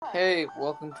Hey,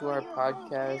 welcome to our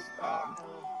podcast.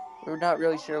 We're not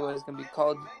really sure what it's going to be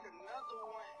called.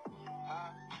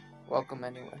 Welcome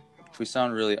anyway. If we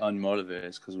sound really unmotivated,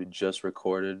 it's because we just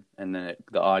recorded and then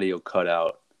the audio cut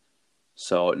out.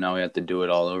 So now we have to do it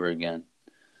all over again.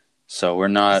 So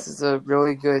This is a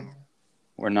really good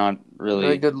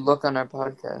look on our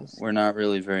podcast. We're not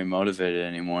really very motivated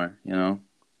anymore, you know?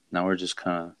 Now we're just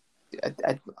kind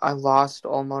of... I lost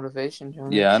all motivation,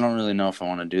 Jonas. Yeah, I don't really know if I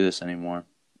want to do this anymore.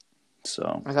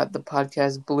 So I got the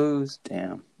podcast blues.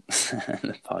 Damn.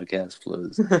 The podcast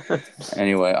blues.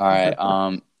 Anyway, all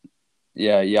right.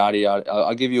 Yeah, yada yada.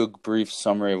 I'll give you a brief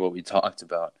summary of what we talked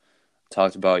about.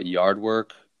 Talked about yard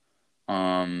work,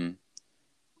 who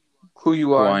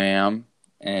you are, who I am,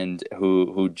 and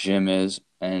who Jim is,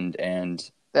 and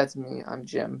that's me. I'm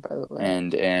Jim, by the way.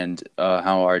 And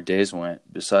how our days went.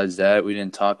 Besides that, we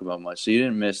didn't talk about much, so you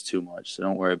didn't miss too much. So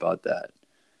don't worry about that.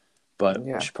 But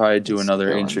we should probably do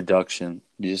another introduction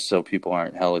just so people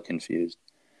aren't hella confused.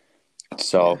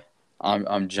 So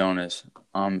I'm Jonas.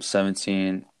 I'm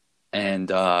 17. And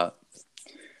I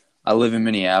live in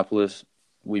Minneapolis.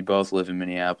 We both live in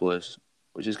Minneapolis,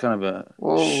 which is kind of a...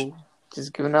 Whoa,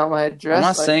 just giving out my address. I'm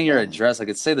not saying your address. I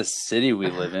could say the city we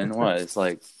live in. What? It's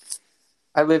like...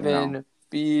 I live in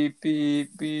beep,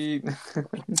 beep, beep.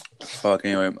 Fuck,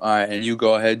 anyway. All right, and you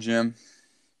go ahead, Jim.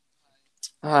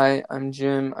 Hi, I'm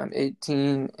Jim. I'm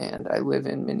 18, and I live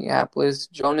in Minneapolis.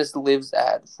 Jonas lives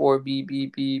at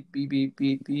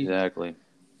 4BBBBBBB. Exactly.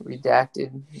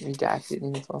 Redacted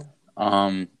info.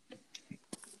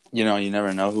 You know, you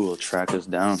never know who will track us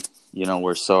down. You know,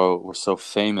 we're so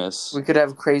famous. We could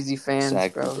have crazy fans,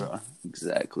 bro.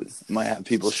 Exactly. Might have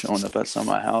people showing up at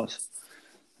my house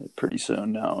pretty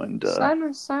soon now. And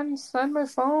sign my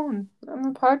phone. I'm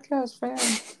a podcast fan.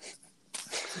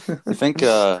 You think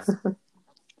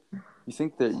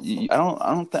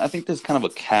that I think there's kind of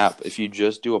a cap. If you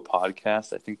just do a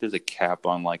podcast, I think there's a cap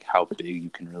on like how big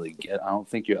you can really get. I don't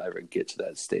think you'll ever get to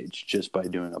that stage just by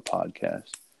doing a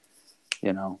podcast.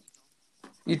 You know?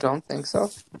 You don't think so?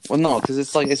 Well, no, because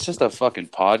it's just a fucking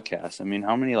podcast. I mean,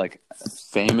 how many like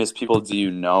famous people do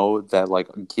you know that like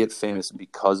get famous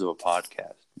because of a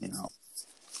podcast? You know?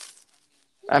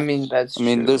 I mean,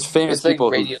 true. There's famous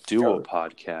people who do a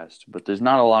podcast, but there's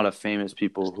not a lot of famous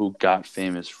people who got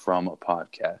famous from a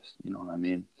podcast. You know what I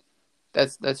mean?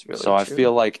 That's really so. True. I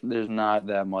feel like there's not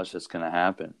that much that's gonna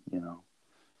happen. You know,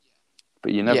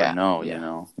 but you never know. Yeah. You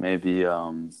know,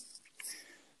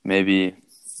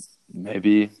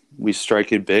 maybe we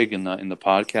strike it big in the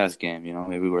podcast game. You know,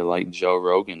 maybe we're like Joe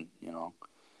Rogan. You know,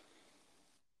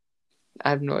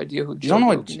 I have no idea who. You don't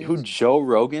know who Joe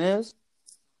Rogan is?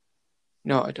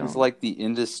 No, I don't. He's like the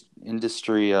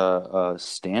industry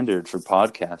standard for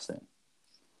podcasting.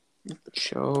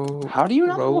 How do you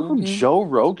not know who Joe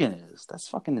Rogan is? That's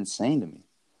fucking insane to me.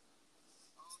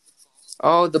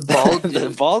 Oh, the bald dude.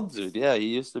 The bald dude, yeah. He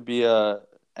used to be a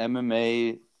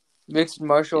MMA... mixed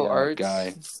martial arts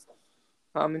guy.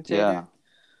 Commentator. Yeah,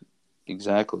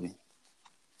 exactly.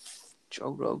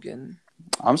 Joe Rogan.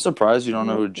 I'm surprised you don't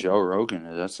know who Joe Rogan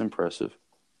is. That's impressive.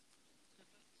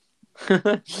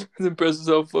 It's impressive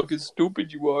how fucking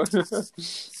stupid you are.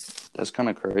 That's kind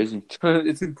of crazy.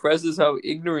 It's impressive how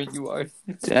ignorant you are.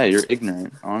 Yeah, you're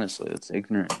ignorant. Honestly, it's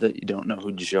ignorant that you don't know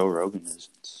who Joe Rogan is.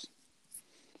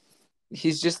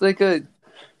 He's just like a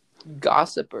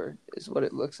gossiper, is what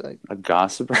it looks like. A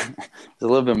gossiper? He's a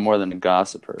little bit more than a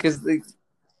gossiper. Because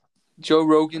Joe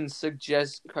Rogan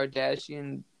suggests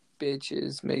Kardashian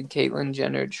bitches made Caitlyn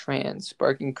Jenner trans,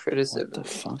 sparking criticism. What the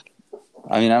fuck?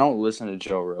 I mean, I don't listen to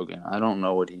Joe Rogan. I don't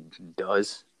know what he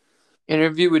does.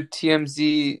 Interview with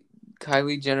TMZ,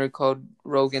 Kylie Jenner called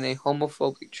Rogan a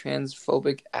homophobic,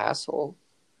 transphobic asshole.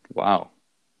 Wow.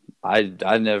 I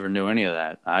never knew any of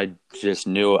that. I just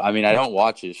knew... I mean, I don't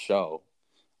watch his show.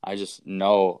 I just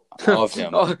know of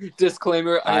him.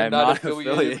 Disclaimer, I am not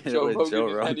affiliated with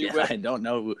Joe Rogan. Anyway. I don't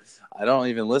know. I don't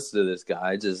even listen to this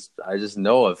guy. I just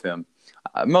know of him.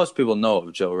 Most people know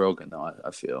of Joe Rogan, though, I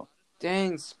feel.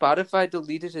 Dang, Spotify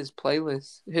deleted his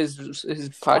playlist, his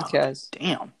podcast.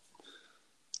 Damn.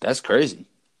 That's crazy.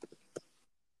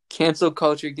 Cancel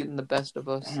culture getting the best of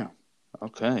us. Damn.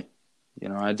 Okay. You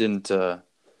know,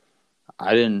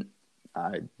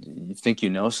 you think you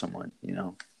know someone, you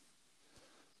know.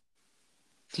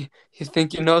 You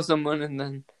think you know someone and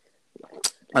then...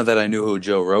 Not that I knew who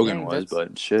Joe Rogan was,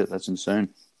 but shit, that's insane.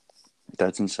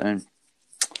 That's insane.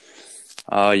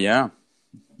 Yeah.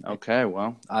 Okay,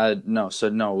 well, I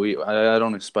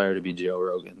don't aspire to be Joe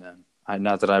Rogan then.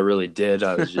 Not that I really did.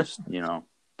 I was just, you know,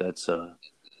 that's the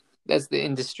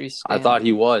industry standard. I thought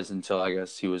he was until I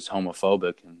guess he was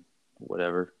homophobic and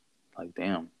whatever. Like,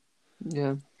 damn.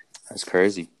 Yeah. That's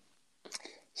crazy.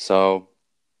 So,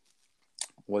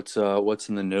 what's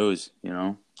in the news? You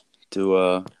know,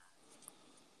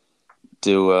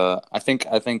 I think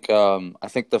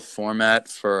the format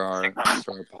for our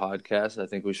podcast. I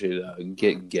think we should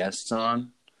get guests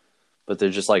on, but they're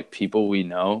just like people we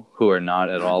know who are not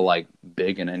at all like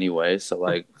big in any way. So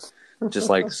like, just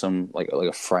like some like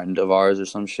a friend of ours or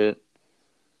some shit.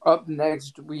 Up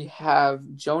next, we have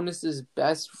Jonas's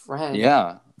best friend.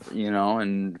 Yeah,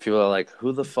 and people are like,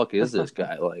 "Who the fuck is this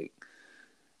guy?" Like,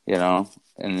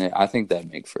 and I think that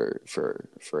make for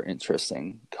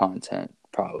interesting content,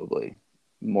 probably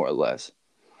more or less.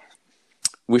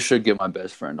 We should get my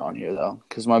best friend on here though,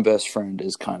 because my best friend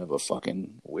is kind of a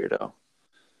fucking weirdo.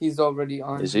 He's already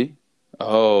on. Is he?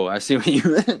 Oh, I see what you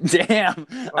meant. Damn,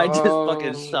 I just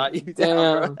fucking shot you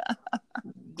down, bro.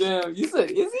 Damn, you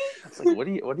said, is he? It's like, what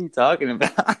are you talking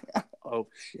about? Oh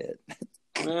shit.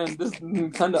 Man, this is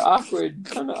kind of awkward.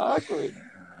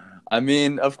 I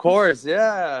mean, of course,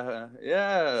 yeah.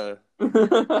 Yep.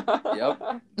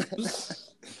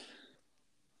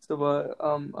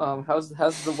 So, how's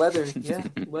the weather? Yeah,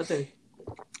 weather.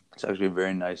 It's actually a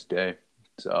very nice day.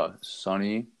 It's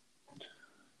sunny,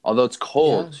 although it's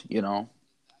cold. Yeah.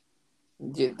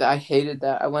 Yeah, I hated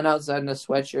that. I went outside in a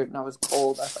sweatshirt and I was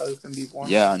cold. I thought it was gonna be warm.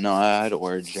 Yeah, no, I had to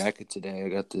wear a jacket today. I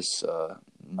got this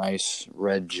nice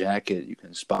red jacket. You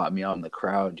can spot me out in the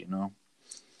crowd. You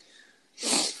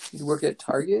work at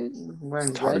Target?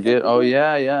 Wearing Target? Oh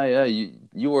yeah.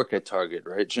 You work at Target,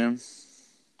 right, Jim?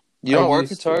 You don't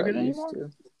work at Target anymore?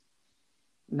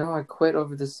 No, I quit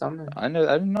over the summer. I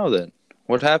didn't know that.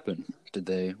 What happened?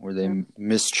 Were they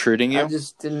mistreating you? I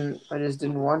just didn't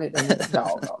want it.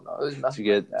 No. It was nothing. Did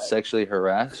you get sexually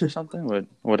harassed or something?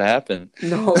 What happened?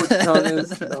 No.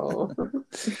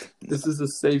 This is a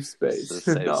safe space. This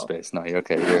is a safe space. No,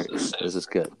 okay. This is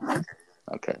good.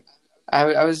 Okay.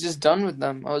 I was just done with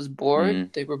them. I was bored.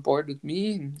 Mm-hmm. They were bored with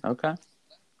me. Okay.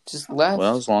 Just left.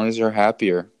 Well, as long as you're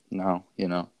happier now,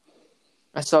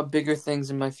 I saw bigger things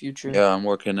in my future. Yeah, I'm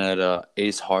working at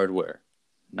Ace Hardware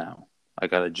now. I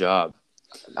got a job.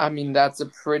 I mean, that's a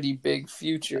pretty big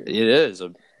future. It is.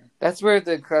 That's where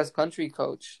the cross-country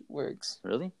coach works.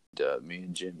 Really? Me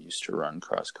and Jim used to run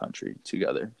cross-country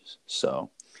together. So,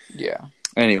 yeah.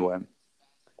 Anyway.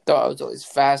 Though I was always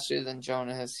faster than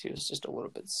Jonas. He was just a little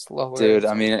bit slower. Dude,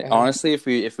 I mean, honestly, if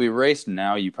we raced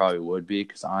now, you probably would be,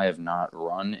 because I have not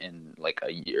run in like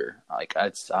a year. Like,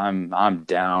 I'm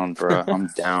down, bro. I'm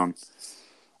down.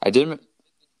 I didn't.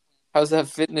 How's that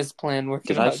fitness plan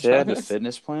working? Did I say I had a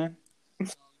fitness plan?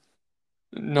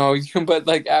 No, but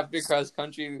like after cross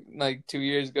country, like 2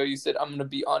 years ago, you said, I'm going to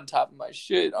be on top of my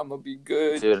shit. I'm going to be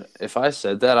good. Dude, if I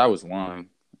said that, I was lying.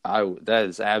 That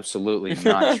is absolutely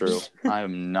not true. I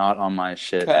am not on my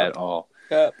shit at all.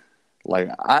 Like,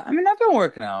 I mean, I've been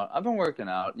working out.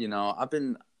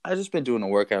 I've just been doing a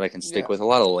workout I can stick with. A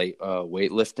lot of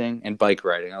weightlifting and bike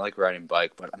riding. I like riding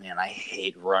bike, but man, I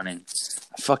hate running.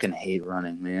 I fucking hate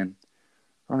running, man.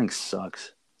 Running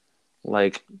sucks.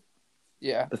 Like,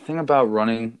 yeah. The thing about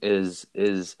running is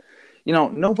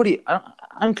nobody.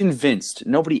 I'm convinced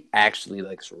nobody actually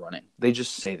likes running. They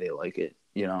just say they like it.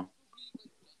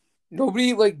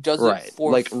 Nobody does it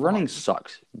for like fun. Running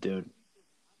sucks, dude.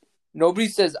 Nobody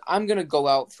says I'm gonna go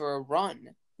out for a run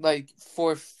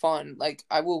for fun. Like,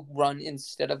 I will run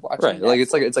instead of watching. Right,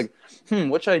 Netflix. Like it's like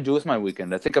what should I do with my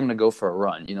weekend? I think I'm gonna go for a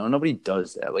run. Nobody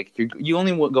does that. Like you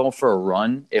only go for a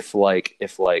run if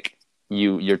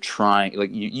you're trying.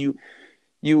 Like you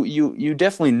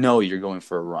definitely know you're going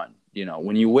for a run.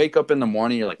 When you wake up in the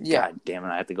morning, you're like, God damn it,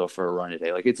 I have to go for a run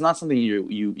today. Like, it's not something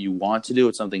you want to do.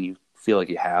 It's something you feel like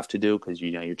you have to do because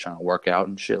you're trying to work out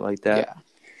and shit like that. Yeah.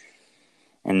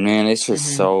 And man, it's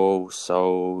just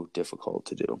so difficult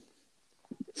to do.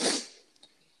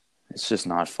 It's just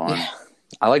not fun. Yeah.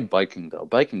 I like biking though.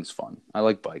 Biking's fun. I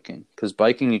like biking because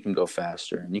biking you can go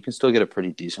faster and you can still get a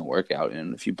pretty decent workout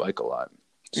in if you bike a lot.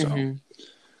 So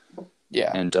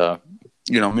yeah. And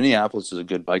Minneapolis is a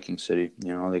good biking city.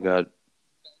 They got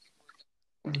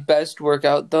best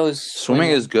workout though is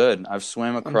swimming is good. I've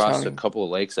swam across a couple of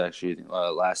lakes actually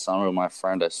last summer with my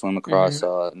friend. I swam across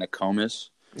Nokomis.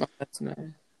 Oh, that's nice.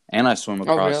 And I swam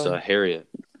across Harriet.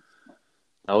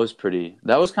 That was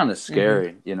kind of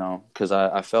scary, because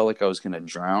I felt like I was gonna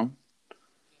drown.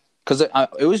 Because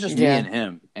it was just me and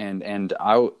him, and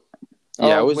I.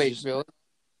 Yeah, it was. Wait, just, really?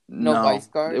 No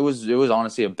lifeguard. It was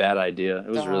honestly a bad idea. It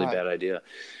was a really bad idea.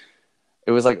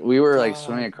 It was like we were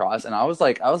swimming across, and I was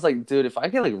like, dude, if I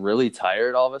get really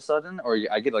tired all of a sudden, or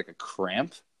I get a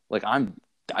cramp, I'm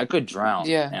I could drown,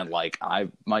 Yeah. and like I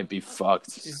might be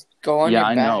fucked. Just go on Yeah, your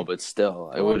I back. know, but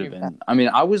still, it Go would on have your back. been. I mean,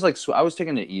 I was like, I was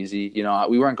taking it easy. You know,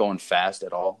 we weren't going fast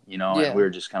at all. You know, and we Yeah. were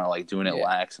just kind of like doing it Yeah.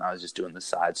 lax, and I was just doing the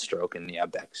side stroke and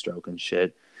backstroke and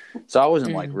shit. So I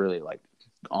wasn't like Mhm. really like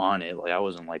on it. Like I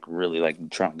wasn't like really like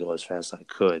trying to go as fast as I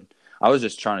could. I was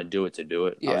just trying to do it to do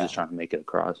it. I was Yeah. just trying to make it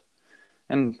across,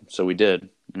 and so we did.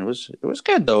 And it was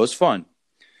good though. It was fun.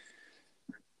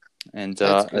 And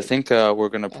I think we're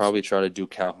gonna probably try to do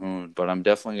Calhoun, but I'm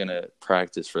definitely gonna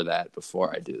practice for that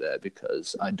before I do that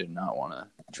because I do not want to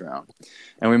drown.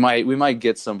 And we might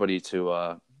get somebody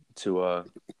to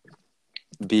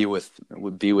be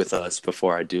with us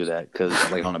before I do that, because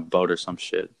like on a boat or some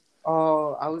shit.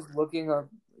 Oh, I was looking up.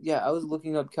 Yeah, I was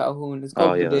looking up Calhoun. It's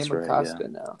called Bidet Makaska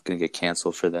now. Gonna get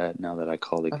canceled for that now that I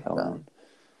called it Calhoun.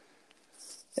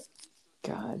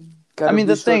 God. I mean,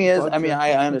 the thing is, I mean,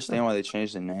 I understand why they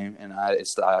changed the name, and I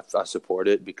support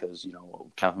it because, you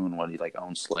know, Calhoun, he like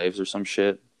owned slaves or some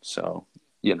shit. So,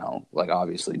 you know, like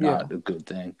obviously not a good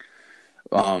thing.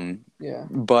 Yeah.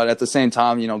 But at the same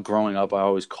time, you know, growing up, I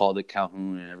always called it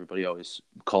Calhoun, and everybody always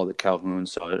called it Calhoun.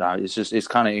 So it's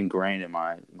kind of ingrained in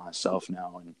myself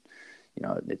now, and you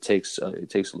know, it takes a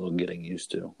little getting used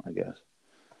to, I guess.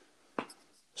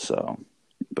 So,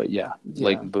 but yeah.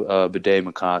 Like Bidet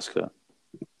Makaska.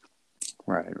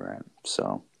 Right.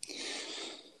 So,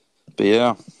 but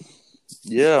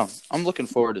yeah, I'm looking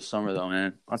forward to summer though,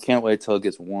 man. I can't wait till it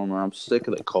gets warmer. I'm sick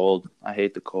of the cold. I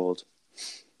hate the cold.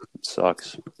 It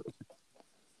sucks.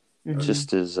 Mm-hmm. It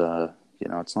just is, you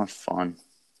know, it's not fun.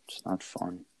 It's not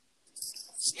fun.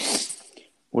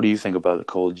 What do you think about the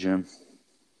cold, Jim?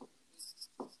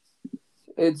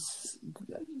 It's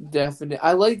definitely.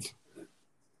 I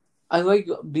like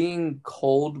being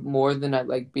cold more than I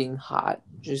like being hot.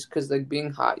 Just because, like,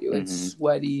 being hot, you're like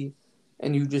sweaty,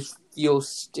 and you just feel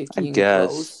sticky and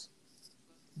gross.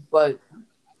 But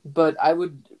I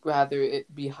would rather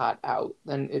it be hot out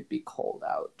than it be cold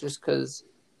out. Just because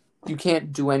you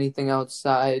can't do anything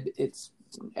outside.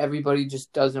 Everybody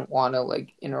just doesn't want to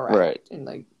like interact, and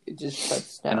like it just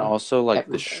shuts down. And also like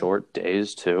everything. The short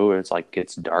days too, where it's like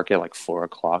gets dark at like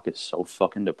 4:00. It's so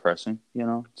fucking depressing. You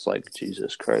know, it's like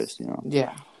Jesus Christ. You know.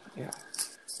 Yeah.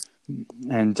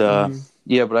 And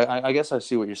yeah, but I guess I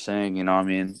see what you're saying. You know, I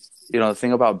mean, you know, the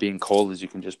thing about being cold is you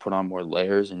can just put on more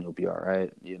layers and you'll be all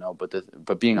right. You know,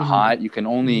 but being hot, you can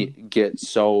only get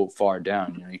so far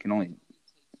down. You know, you can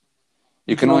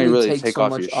only really take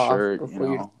off your shirt. You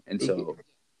know, and so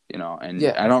you know, and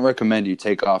I don't recommend you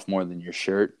take off more than your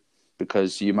shirt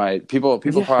because people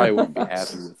probably won't be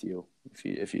happy with you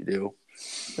if you do.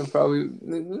 And probably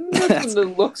that's when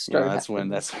the looks start. That's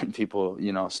when people,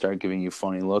 you know, start giving you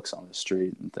funny looks on the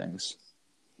street and things.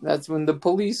 That's when the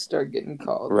police start getting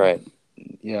called. Right.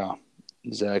 Yeah.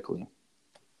 Exactly.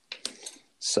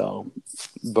 So,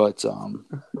 but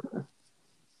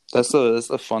that's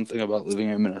the fun thing about living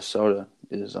in Minnesota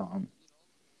is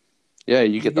yeah,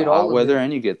 you get the hot weather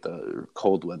and you get the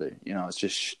cold weather. You know,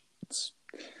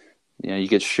 you know, you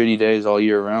get shitty days all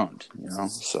year round. You know,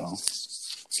 so.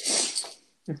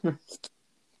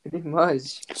 Pretty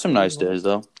much. Some nice days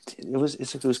though.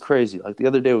 It was crazy. Like the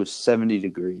other day was 70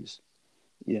 degrees,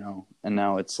 you know, and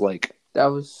now it's like that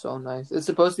was so nice. It's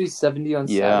supposed to be 70 on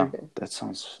Saturday. That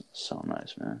sounds so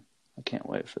nice, man. I can't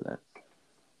wait for that.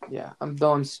 Yeah,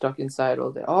 I'm stuck inside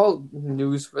all day. All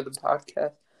news for the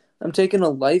podcast. I'm taking a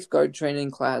lifeguard training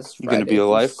class Friday. You're gonna be a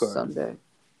lifeguard Sunday.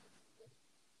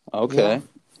 Okay. Yeah.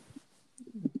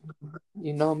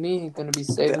 You know me, gonna be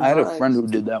saving I had lives. a friend who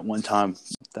did that one time.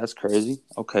 That's crazy.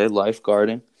 Okay,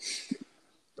 lifeguarding.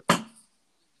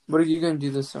 What are you gonna do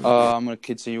this summer? I'm gonna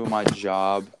continue with my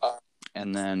job,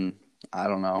 and then I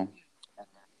don't know.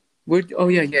 Oh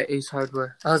yeah, Ace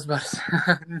Hardware. I was about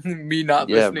to say, me not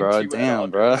listening bro, to you damn, at all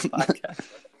bro. Podcast.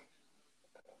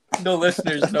 No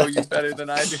listeners know you better than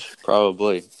I do.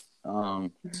 Probably.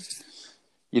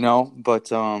 You know, but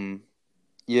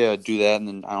yeah, do that, and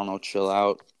then I don't know, chill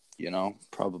out. You know,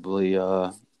 probably.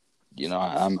 You know,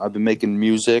 I've been making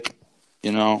music.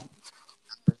 You know.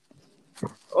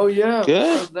 Oh yeah.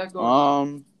 Good. How's that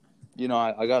going? You know,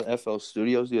 I got FL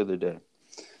Studios the other day,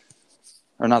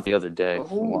 or not the other day, a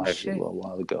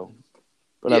while ago.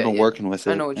 But I've been working with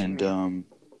it, I know what you mean.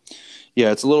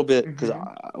 Yeah, it's a little bit because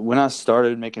when I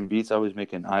started making beats, I was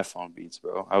making iPhone beats,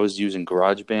 bro. I was using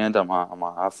GarageBand on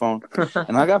my iPhone,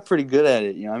 and I got pretty good at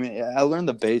it. You know, I mean, I learned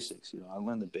the basics. You know, I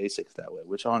learned the basics that way,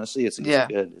 which honestly, it's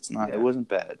good. It's not. It wasn't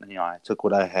bad. You know, I took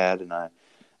what I had and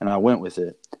I went with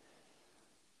it.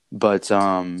 But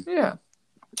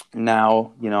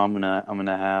now, you know, I'm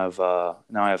gonna have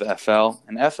now I have FL,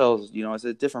 and FL is, you know, it's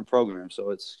a different program, so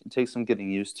it takes some getting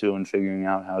used to and figuring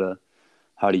out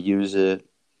how how to use it.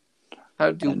 How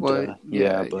to do what?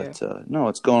 No,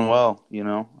 it's going well. You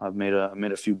know, I've made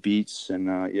a few beats, and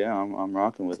I'm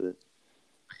rocking with it.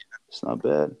 It's not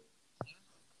bad.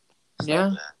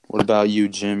 Yeah. What about you,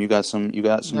 Jim? You got some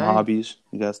hobbies?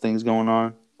 You got things going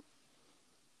on?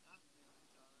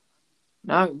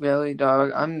 Not really,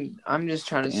 dog. I'm just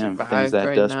trying to Damn, things survive that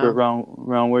right desperate now.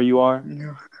 around where you are?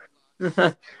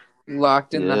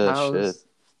 Locked in the Yeah, shit. house.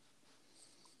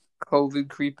 COVID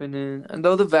creeping in. And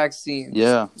though the vaccines.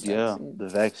 Yeah. The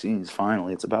vaccines,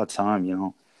 finally. It's about time, you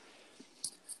know.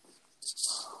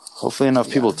 Hopefully enough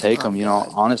people take them, you know.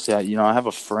 God. Honestly, I have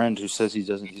a friend who says he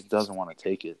doesn't want to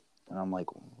take it. And I'm like,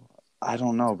 I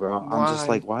don't know, bro. Why? I'm just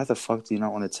like, why the fuck do you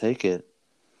not want to take it?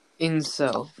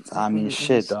 Incel. I mean,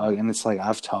 shit, dog. And it's like,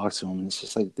 I've talked to him, and it's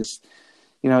just like this,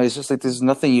 you know, it's just like there's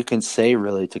nothing you can say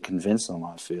really to convince them,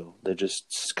 I feel. They're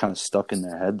just kind of stuck in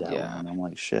their head that way. And I'm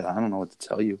like, shit, I don't know what to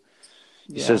tell you.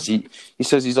 He says he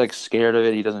says he's like scared of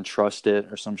it. He doesn't trust it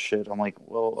or some shit. I'm like,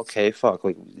 well, okay, fuck.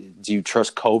 Like, do you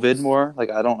trust COVID more?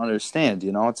 Like, I don't understand.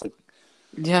 You know, it's like,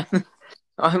 yeah.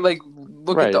 I'm like,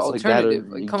 look right. at the It's like that, or alternative.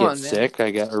 Like, you come get on, sick.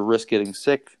 man. Or risk getting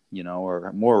sick. You know,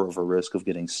 or more of a risk of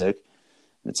getting sick.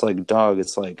 It's like, dog.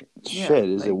 It's like, shit.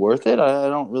 Is it worth it? I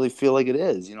don't really feel like it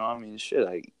is. You know, I mean, shit.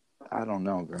 I don't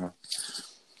know, bro.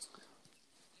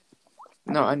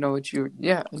 No, I know what you.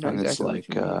 Yeah, I know and exactly it's like,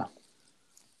 what you mean.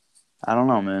 I don't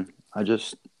know, man.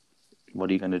 What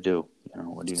are you gonna do? You know,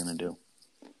 what are you gonna do?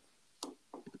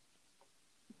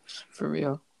 For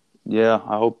real. Yeah,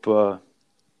 I hope. But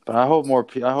I hope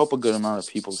I hope a good amount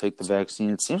of people take the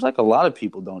vaccine. It seems like a lot of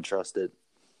people don't trust it,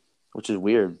 which is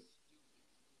weird.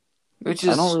 Which is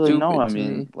I don't really know. stupid I to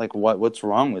mean, me. like, what's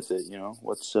wrong with it? You know,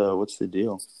 what's the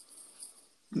deal?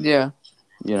 Yeah.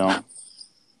 You know,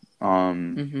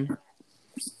 Mm-hmm.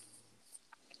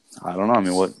 I don't know. I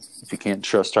mean, what if you can't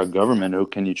trust our government? Who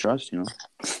can you trust? You know.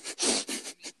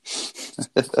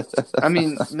 I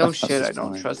mean, no shit. I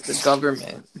don't trust the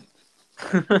government.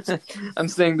 I'm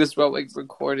saying this while like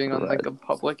recording on like a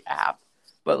public app,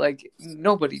 but like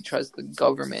nobody trusts the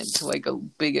government to like a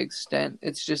big extent.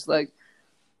 It's just like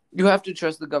you have to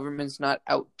trust the government's not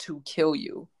out to kill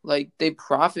you. Like they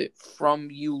profit from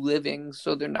you living,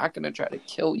 so they're not going to try to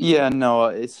kill you. Yeah, no,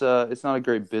 it's not a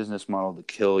great business model to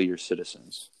kill your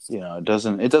citizens. You know, it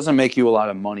doesn't make you a lot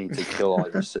of money to kill all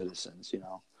your citizens. You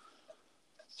know.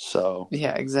 So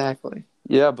yeah, exactly.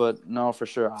 Yeah, but no, for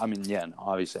sure. I mean, yeah, no,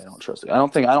 obviously I don't trust it. I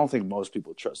don't think most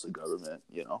people trust the government,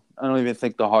 you know. I don't even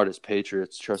think the hardest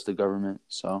patriots trust the government,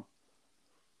 so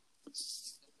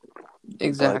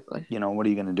Exactly. but, you know, what are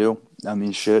you gonna do? I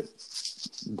mean, shit.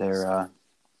 They're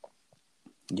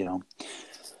you know,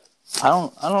 I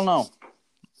don't know.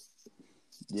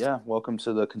 Yeah, welcome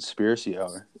to the conspiracy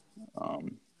hour.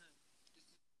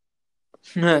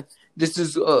 This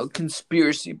is a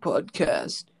conspiracy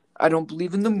podcast. I don't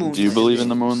believe in the moon. Do you believe in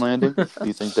the moon landing? Do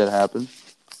you think that happened?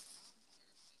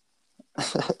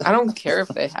 I don't care if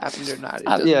they happened or not.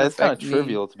 It's kind of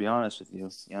trivial, to be honest with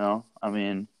you. You know, I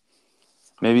mean,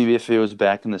 maybe if it was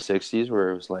back in the 60s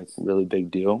where it was like a really big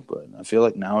deal, but I feel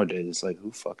like nowadays it's like,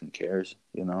 who fucking cares?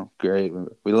 You know, great.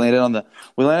 We landed on the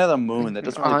moon. That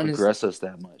doesn't really progress us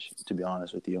that much, to be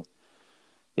honest with you.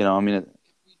 You know, I mean,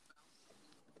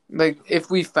 like if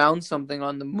we found something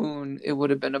on the moon, it would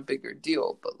have been a bigger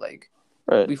deal. But like,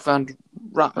 right. we found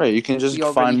rock. Right, you can just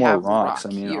find more rocks. I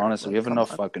mean, here. honestly, like, we have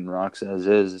enough fucking rocks as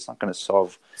is. It's not going to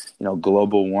solve, you know,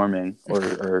 global warming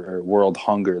or world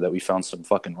hunger that we found some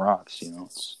fucking rocks. You know.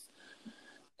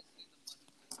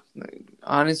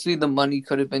 Honestly, the money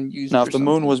could have been used. Now, for if the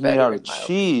moon was made out of opinion,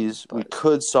 cheese, we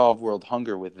could solve world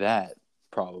hunger with that,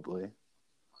 probably.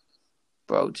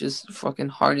 Bro, just fucking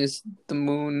harness the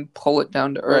moon, pull it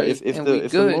down to Earth, right?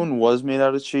 If the moon was made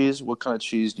out of cheese, what kind of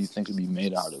cheese do you think it'd be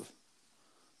made out of?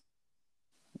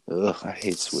 Ugh, I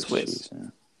hate Swiss cheese.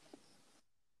 Man.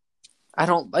 I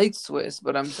don't like Swiss,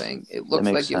 but I'm saying it looks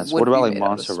like sense. It would. What about be like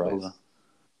mozzarella?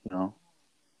 You know.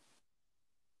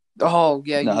 Oh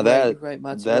yeah, now you're right.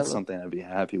 Mozzarella. That's something I'd be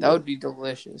happy with. That would be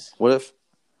delicious. What if?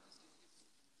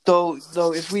 Though,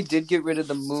 if we did get rid of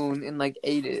the moon and like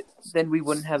ate it, then we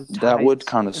wouldn't have tides that would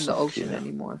kind of in the ocean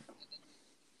anymore.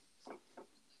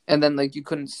 And then like you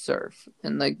couldn't surf,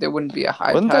 and like there wouldn't be a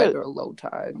high tide or a low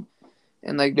tide,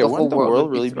 and like the whole world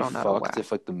would really be thrown be out of fucked whack.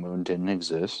 if like the moon didn't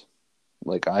exist.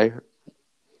 Like wouldn't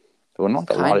like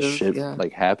a lot of shit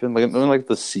like happen. Like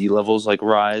the sea levels like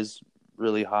rise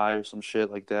really high or some shit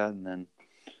like that, and then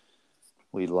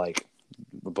we like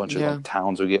a bunch of like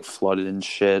towns would get flooded and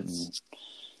shit, and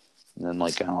then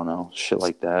like I don't know, shit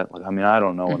like that. Like I mean, I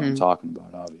don't know what I'm talking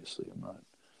about. Obviously, I'm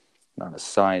not a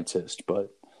scientist,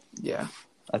 but yeah,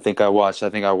 I think I watched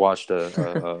a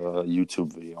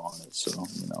YouTube video on it, so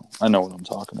I know what I'm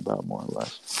talking about more or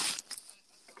less.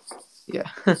 Yeah,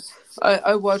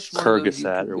 I watched one of those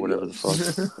Kyrgyzstan or whatever the fuck.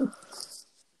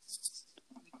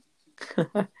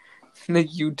 The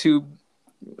YouTube,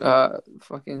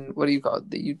 fucking what do you call it?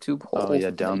 The YouTube hole. Oh yeah,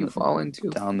 that you fall into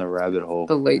down the rabbit hole.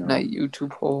 The late night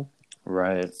YouTube hole.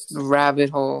 Right. The rabbit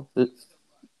hole.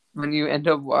 When you end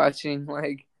up watching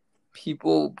like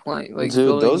people playing, like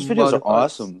dude, those videos are huts.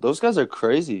 awesome. Those guys are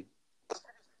crazy.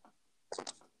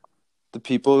 The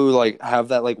people who like have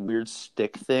that like weird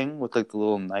stick thing with like the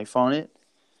little knife on it,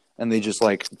 and they just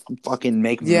like fucking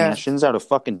make mansions out of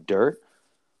fucking dirt.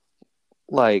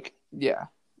 Like, yeah,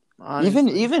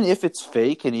 honestly. even if it's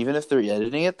fake and even if they're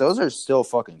editing it, those are still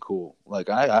fucking cool. Like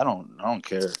I don't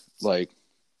care. Like,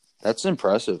 that's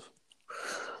impressive.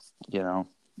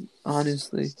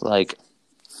 Honestly, like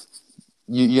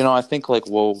I think like,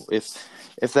 well, if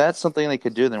that's something they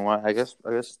could do, then why? I guess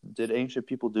did ancient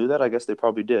people do that? I guess they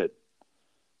probably did.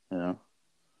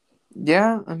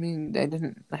 Yeah, I mean, they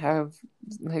didn't have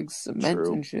like cement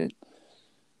and shit.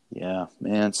 Yeah,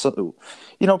 man. So,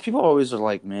 people always are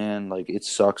like, man, like it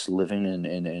sucks living in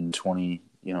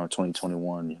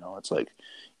 2021. It's like,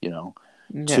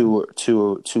 too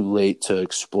late to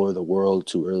explore the world,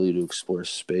 too early to explore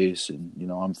space, and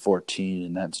I'm 14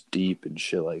 and that's deep and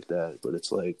shit like that. But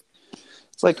it's like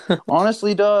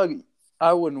honestly, dog,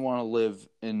 I wouldn't want to live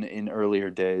in earlier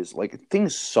days. Like,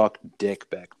 things sucked dick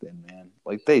back then, man.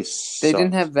 Like, they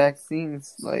didn't have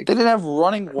vaccines. Like, they didn't have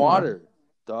running water,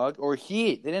 dog, or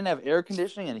heat. They didn't have air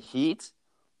conditioning and heat.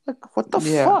 Like, what the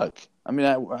fuck? I mean,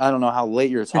 I don't know how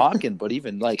late you're talking, but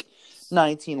even like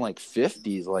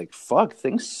 1950s, like, fuck,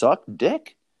 things sucked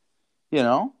dick.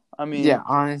 I mean, yeah,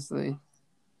 honestly,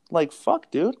 like, fuck,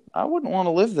 dude, I wouldn't want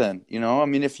to live then. I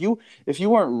mean, if you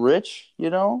weren't rich,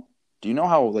 do you know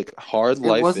how like hard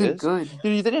life is? It wasn't good.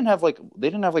 Dude, they didn't have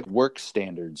like work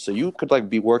standards, so you could like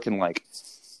be working like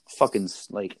fucking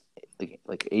like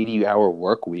 80-hour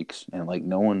work weeks, and like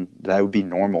that would be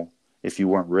normal if you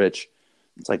weren't rich.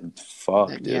 It's like,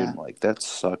 fuck, dude, like that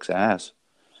sucks ass.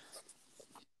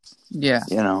 Yeah,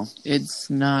 it's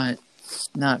not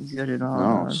good at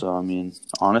all. No, so I mean,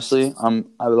 honestly,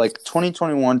 I like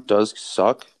 2021 does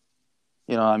suck.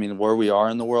 I mean, where we are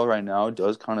in the world right now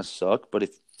does kind of suck, but if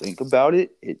you think about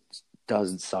it, it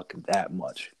doesn't suck that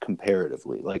much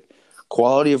comparatively. Like,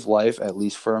 quality of life, at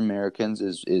least for Americans,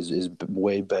 is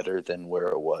way better than where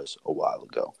it was a while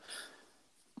ago.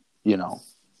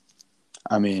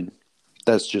 I mean,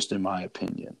 that's just in my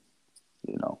opinion,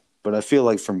 but I feel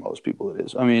like for most people it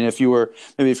is. I mean, if you're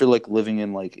like living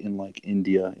in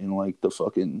India, in like the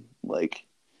fucking like,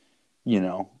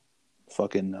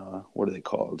 fucking what are they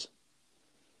called?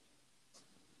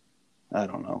 I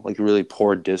don't know, like really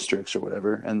poor districts or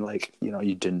whatever, and like,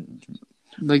 you didn't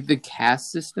like the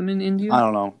caste system in India. I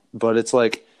don't know, but it's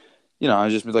like, I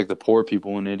just mean like the poor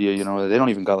people in India, they don't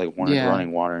even got like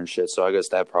running water and shit. So I guess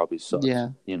that probably sucks. Yeah.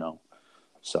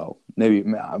 So maybe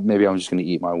I'm just gonna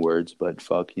eat my words, but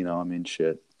fuck, I mean,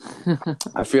 shit.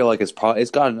 I feel like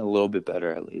it's gotten a little bit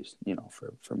better, at least,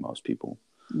 for most people.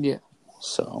 Yeah.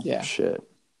 So shit.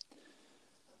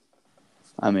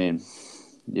 I mean,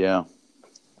 yeah.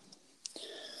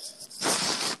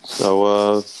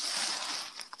 So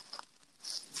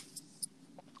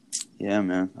yeah,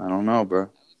 man. I don't know, bro.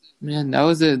 Man, that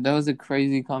was a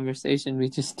crazy conversation we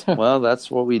just took. Well, that's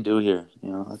what we do here.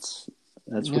 That's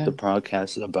what the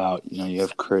podcast is about. You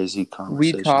have crazy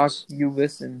conversations. We talk, you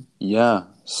listen. Yeah.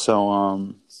 So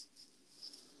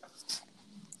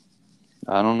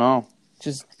I don't know.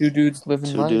 Just two dudes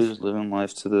living life. Two dudes living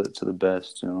life to the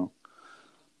best.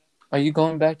 Are you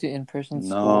going back to in-person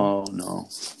school?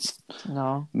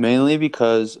 No. Mainly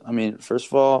because, I mean, first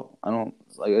of all, I don't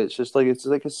like. It's just like it's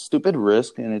like a stupid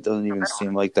risk, and it doesn't even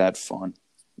seem like that fun.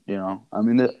 I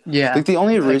mean, like the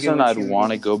only reason I'd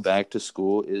want to go back to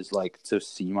school is like to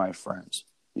see my friends.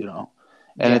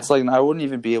 And it's like I wouldn't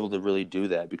even be able to really do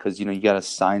that because you got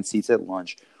assigned seats at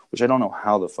lunch, which I don't know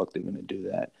how the fuck they're gonna do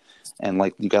that, and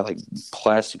like you got like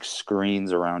plastic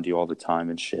screens around you all the time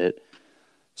and shit.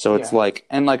 So it's like,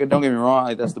 and like, don't get me wrong,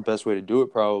 like, that's the best way to do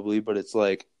it probably, but it's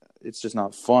like, it's just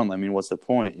not fun. I mean, what's the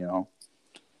point,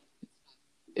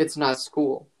 It's not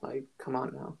school. Like, come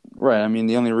on now. Right. I mean,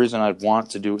 the only reason I'd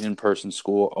want to do in-person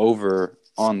school over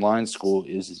online school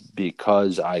is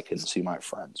because I can see my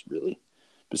friends, really.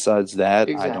 Besides that,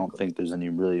 I don't think there's any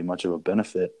really much of a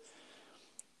benefit,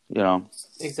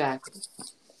 Exactly.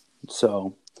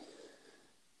 So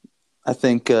I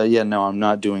think, no, I'm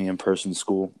not doing in-person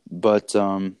school, but,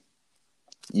 and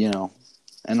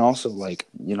also like,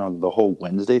 the whole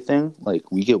Wednesday thing,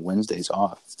 like we get Wednesdays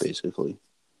off basically,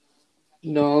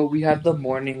 No, we have the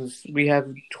mornings. We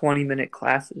have 20-minute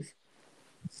classes.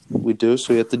 We do,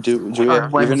 so you have to On even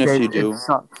if Wednesdays, you it do,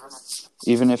 sucks.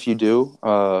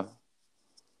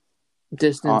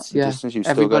 Distance, yeah. distance, you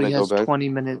still got to Everybody go has back.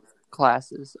 20-minute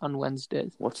classes on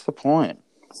Wednesdays. What's the point?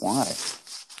 Why?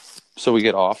 So we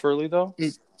get off early though?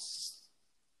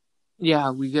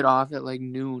 Yeah, we get off at like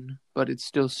noon, but it's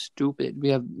still stupid.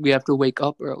 We have to wake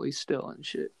up early still and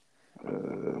shit.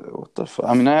 What the fuck?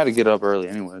 I mean, I had to get up early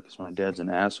anyway because my dad's an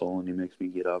asshole and he makes me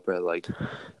get up at like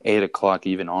 8 o'clock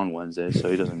even on Wednesday. So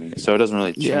it doesn't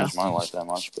really change my life that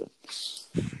much.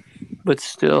 But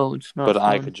still, it's not. But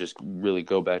fun. I could just really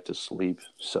go back to sleep,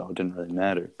 so it didn't really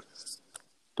matter.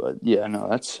 But yeah, no,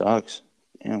 that sucks.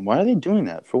 And why are they doing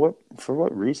that? For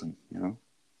what reason? You know?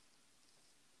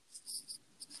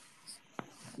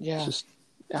 Yeah. Just,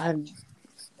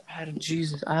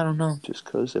 Jesus, I don't know. Just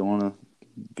because they want to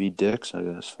be dicks, I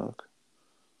guess. Fuck.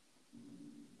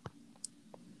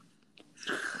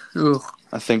 Ugh.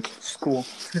 I think school.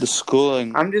 The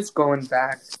schooling. I'm just going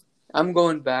back. I'm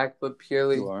going back, but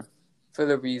purely for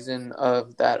the reason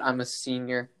of that I'm a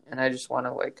senior and I just want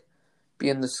to like be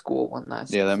in the school one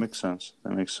last. Yeah, that makes sense.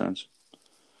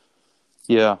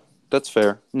 Yeah, that's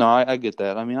fair. No, I get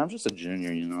that. I mean, I'm just a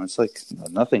junior, you know. It's like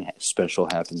nothing special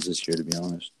happens this year, to be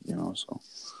honest, you know. So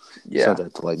yeah, so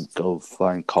to like go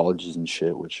find colleges and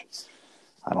shit, which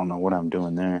I don't know what I'm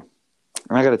doing there.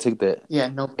 And I got to take the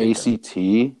ACT,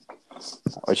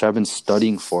 which I've been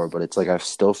studying for, but it's like I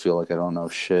still feel like I don't know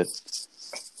shit.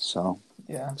 So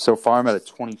yeah, so far I'm at a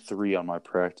 23 on my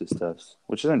practice test,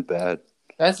 which isn't bad.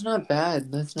 That's not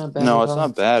bad. No, it's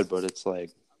not bad, but it's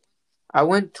like I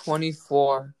went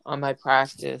 24 on my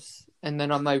practice, and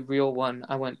then on my real one,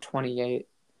 I went 28.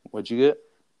 What'd you get?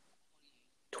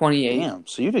 28. Damn,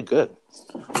 so you did good.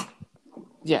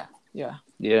 Yeah.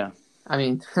 Yeah. I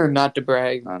mean, not to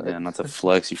brag. Not to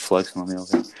flex. You flex on me.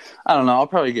 Okay. I don't know. I'll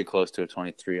probably get close to a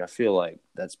 23. I feel like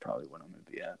that's probably what I'm going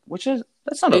to be at.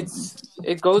 That's not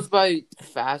It goes by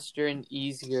faster and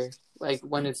easier, like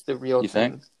when it's the real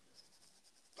thing. Think?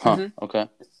 Huh. Mm-hmm. Okay.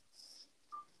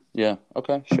 Yeah.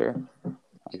 Okay. Sure.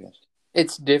 I guess.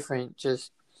 It's different.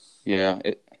 Just. Yeah.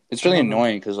 It's really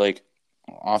annoying because, like,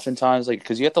 oftentimes, like,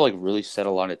 because you have to, like, really set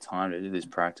a lot of time to do these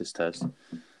practice tests.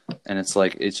 And it's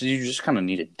like, you just kind of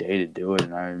need a day to do it.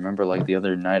 And I remember, like, the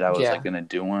other night I was, like, going to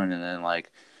do one. And then,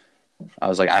 like, I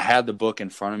was like, I had the book in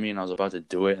front of me and I was about to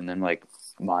do it. And then, like,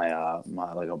 my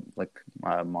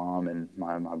mom and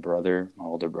my brother, my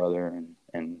older brother,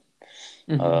 and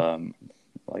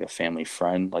like a family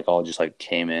friend, like all just like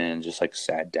came in and just like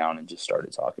sat down and just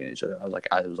started talking to each other. I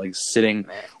was like sitting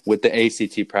with the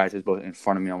ACT practice book in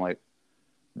front of me. I'm like,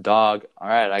 dog, all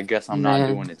right, I guess I'm not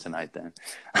doing it tonight then.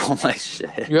 I'm like,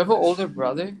 shit. You have an older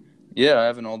brother? Yeah, I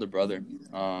have an older brother.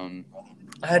 I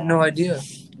had no idea.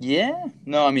 Yeah?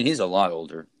 No, I mean, he's a lot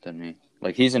older than me.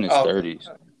 Like, he's in his 30s.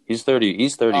 He's 30.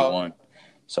 He's 31.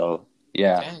 So,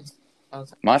 yeah.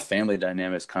 Okay. My family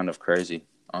dynamic is kind of crazy.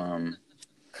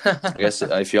 I guess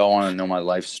if y'all want to know my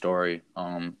life story,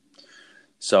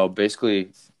 so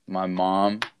basically my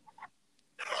mom,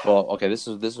 well, okay, this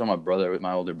is when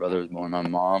my older brother was born. My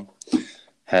mom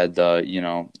had did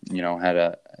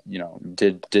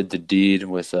the deed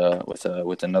with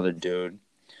another dude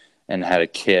and had a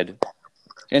kid,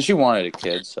 and she wanted a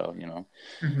kid, so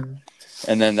mm-hmm.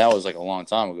 And then that was like a long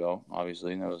time ago,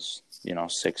 obviously, and that was that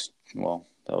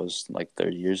was like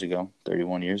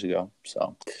 31 years ago,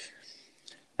 so.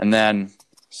 And then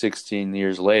 16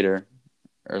 years later,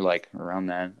 or like around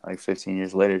then, like 15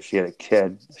 years later, she had a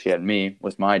kid. She had me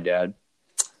with my dad.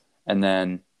 And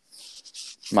then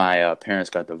my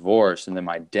parents got divorced. And then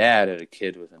my dad had a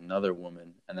kid with another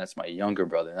woman. And that's my younger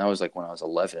brother. And that was like when I was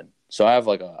 11. So I have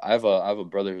a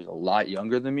brother who's a lot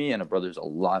younger than me and a brother who's a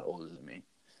lot older than me.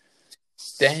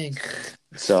 Dang.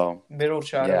 So. Middle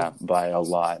child. Yeah, by a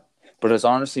lot. But it's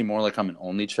honestly more like I'm an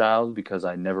only child because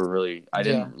I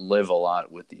didn't live a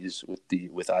lot with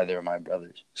either of my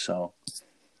brothers. So,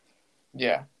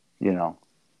 yeah,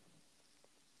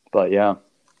 But yeah,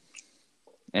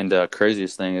 and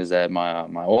craziest thing is that my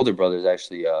older brother is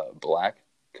actually black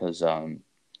because my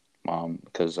mom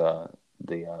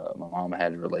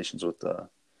had relations with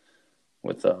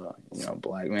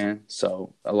black man.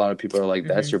 So a lot of people are like,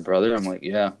 "That's your brother." I'm like,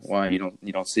 "Yeah, why you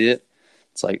don't see it?"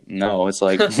 It's like, no, it's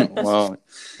like, well,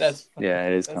 that's funny. Yeah,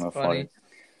 it is kind of funny.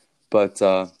 But,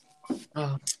 no,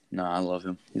 I love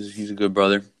him. He's a good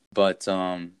brother. But,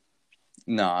 no,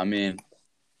 I mean,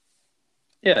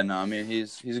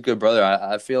 he's a good brother.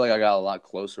 I feel like I got a lot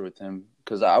closer with him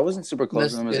because I wasn't super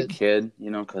close with him as a kid,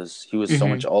 because he was so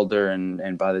much older.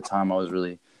 And by the time I was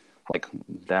really, like,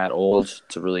 that old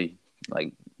to really,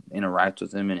 like, interact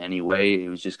with him in any way. He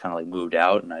was just kind of like moved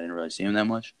out, and I didn't really see him that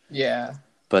much. Yeah.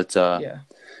 But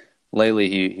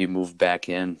lately he moved back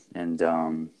in, and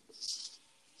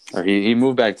or he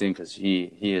moved back in because he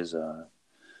is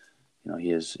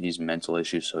he's mental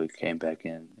issues, so he came back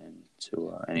in and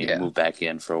he moved back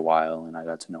in for a while, and I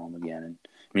got to know him again. And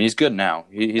I mean, he's good now.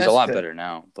 He's a lot better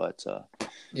now, but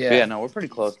no, we're pretty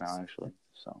close now actually.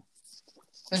 So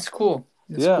that's cool.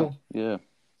 Yeah.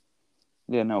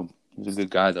 No, he's a good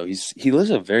guy though. He lives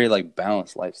a very like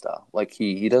balanced lifestyle. Like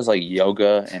he does like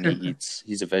yoga, and he eats.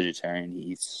 He's a vegetarian.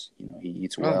 He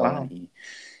eats well, and he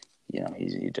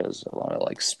does a lot of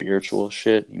like spiritual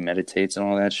shit. He meditates and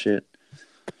all that shit.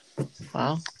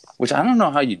 Wow. Which I don't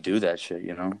know how you do that shit,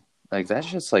 Like that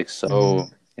shit's like so,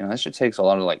 that shit takes a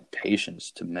lot of like patience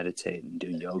to meditate and do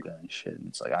yoga and shit. And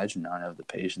it's like, I do not have the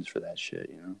patience for that shit,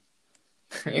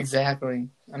 Exactly.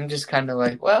 I'm just kind of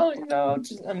like, well,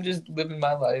 I'm just living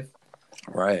my life.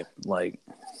 Right. Like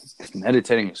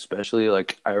meditating, especially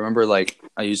like, I remember like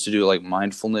I used to do like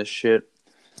mindfulness shit.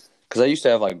 Cause I used to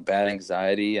have like bad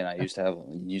anxiety, and I used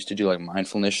to do like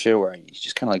mindfulness shit where you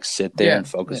just kind of like sit there and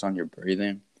focus on your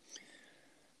breathing.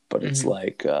 But it's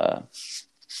like,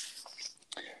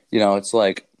 it's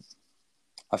like,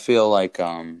 I feel like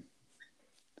that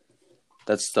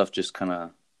stuff just kind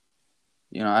of,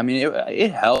 I mean,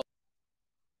 it helped.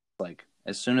 Like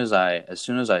as soon as I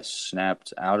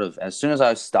stopped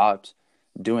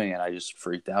doing it, I just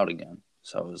freaked out again.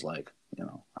 So it was like, I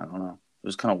don't know, it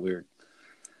was kind of weird.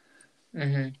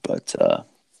 But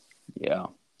yeah.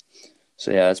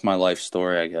 So yeah, that's my life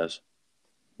story, I guess.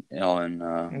 In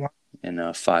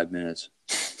 5 minutes.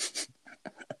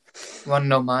 Want to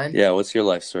know mine? Yeah, what's your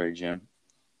life story, Jim?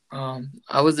 I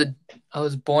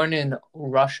was born in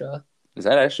Russia. Is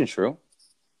that actually true?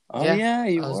 Oh yeah,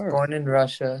 I was born in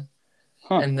Russia.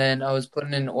 And then I was put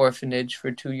in an orphanage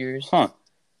for 2 years.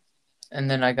 And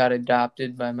then I got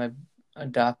adopted by my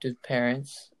adoptive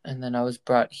parents, and then I was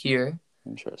brought here.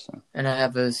 Interesting. And I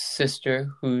have a sister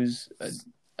who's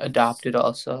adopted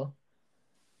also.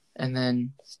 And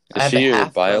then is she your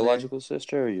biological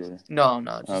sister or your? No,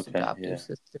 just adoptive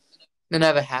sister. Then I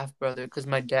have a half brother because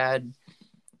my dad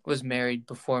was married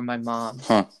before my mom.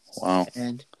 Wow.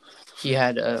 And he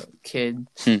had a kid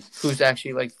who's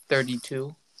actually like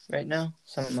 32 right now,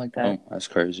 something like that. Oh, that's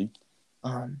crazy.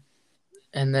 And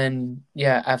then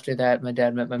after that, my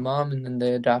dad met my mom, and then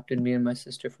they adopted me and my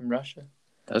sister from Russia.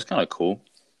 That's kind of cool.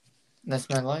 That's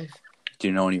my life. Do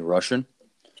you know any Russian?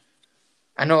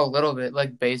 I know a little bit,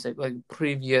 like basic, like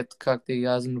 "Привет, как ты,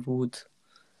 я зовут."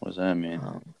 What does that mean?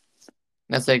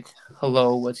 That's like,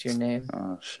 hello, what's your name?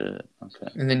 Oh shit. Okay.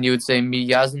 And then you would say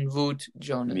 "Меня зовут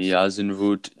Jonas." Меня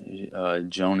зовут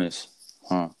Jonas.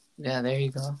 Huh. Yeah, there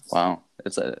you go. Wow.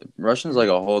 It's Russian's like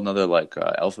a whole nother like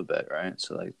alphabet, right?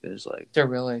 So like there's like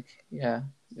Cyrillic. Yeah.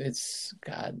 It's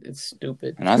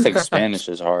stupid. And I think Spanish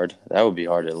is hard. That would be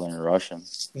hard to learn Russian.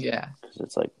 Yeah. Because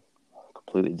it's like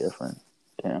completely different.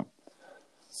 Damn.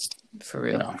 For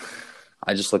real.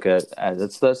 I just look at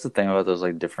that's the thing about those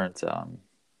like different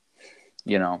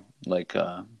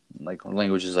like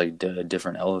languages like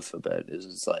different alphabet is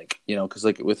it's like because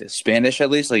like with Spanish at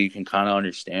least like you can kind of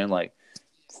understand like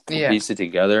piece it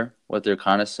together what they're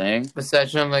kind of saying.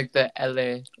 Besides from like the L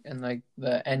and like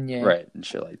the N, right, and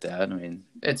shit like that. I mean,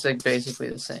 it's like basically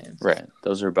the same. Right,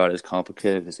 those are about as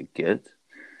complicated as it gets.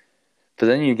 But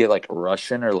then you get like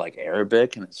Russian or like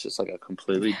Arabic, and it's just like a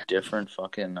completely different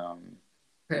fucking.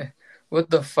 What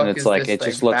the fuck it's is like this? It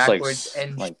just looks like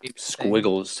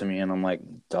squiggles to me, and I'm like,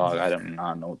 dog, I do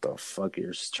not know what the fuck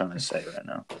you're trying to say right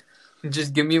now.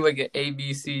 Just give me like an A,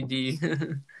 B, C, D.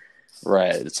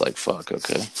 Right, it's like fuck,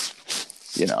 okay,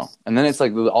 and then it's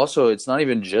like also it's not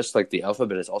even just like the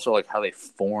alphabet; it's also like how they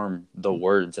form the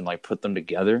words and like put them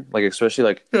together. Like especially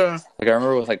like I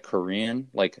remember with like Korean,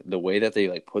 like the way that they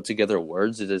like put together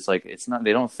words is it's like it's not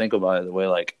they don't think about it the way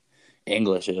like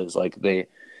English is. Like the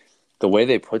way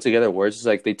they put together words is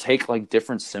like they take like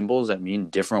different symbols that mean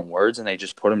different words and they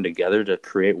just put them together to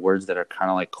create words that are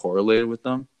kind of like correlated with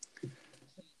them.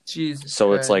 Jesus so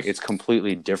Christ. It's like it's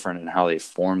completely different in how they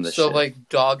form the shit. So like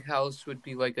doghouse would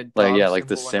be like a dog like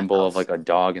the symbol of like a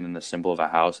dog and then the symbol of a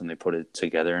house and they put it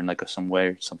together in like some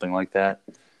way, something like that.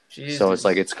 Jesus. So it's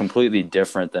like it's completely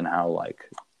different than how like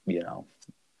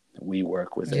we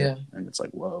work with it, and it's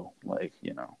like whoa, like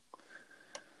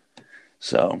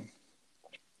so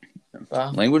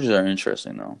languages are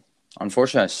interesting though.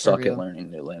 Unfortunately, I suck at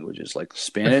learning new languages. Like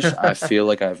Spanish, I feel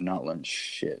like I have not learned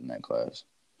shit in that class.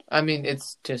 I mean,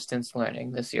 it's distance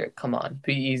learning this year. Come on,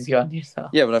 be easy on yourself.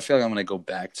 Yeah, but I feel like I'm going to go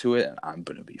back to it, and I'm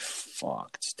going to be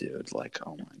fucked, dude. Like,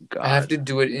 oh my God. I have to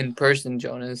do it in person,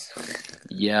 Jonas.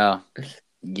 Yeah.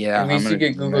 Yeah, At least I'm you gonna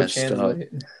get be Google messed up. Translate.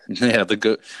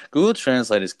 Yeah, Google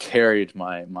Translate has carried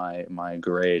my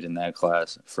grade in that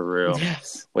class for real.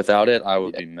 Yes. Without it, I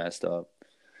would be messed up.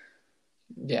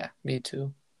 Yeah, me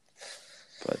too.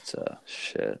 But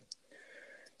shit.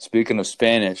 Speaking of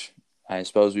Spanish, I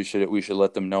suppose we should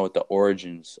let them know what the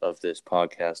origins of this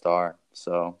podcast are.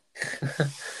 So,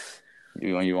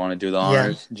 you want to do the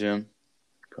honors, Jim?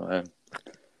 Go ahead.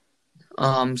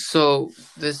 So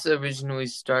this originally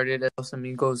started as Los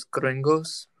Amigos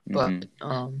Gringos, but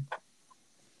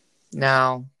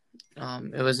now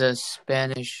it was a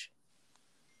Spanish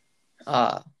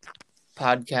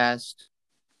podcast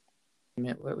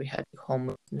where we had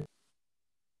homelessness.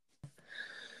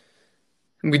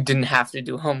 We didn't have to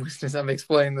do homelessness. I'm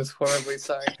explaining this horribly.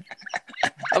 Sorry.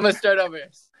 I'm gonna start over.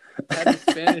 I had a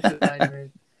Spanish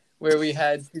assignment where we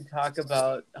had to talk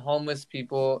about homeless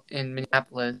people in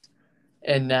Minneapolis,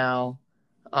 and now,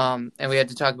 and we had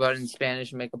to talk about it in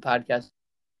Spanish and make a podcast.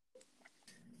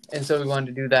 And so we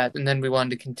wanted to do that, and then we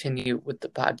wanted to continue with the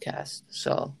podcast.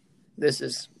 So this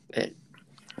is it.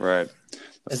 Right.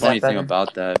 The funny thing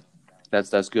about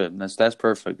that's good. That's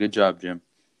perfect. Good job, Jim.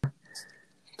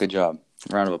 Good job.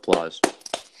 Round of applause.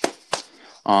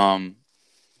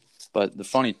 But the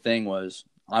funny thing was,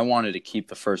 I wanted to keep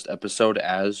the first episode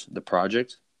as the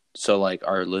project, so like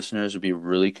our listeners would be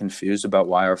really confused about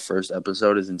why our first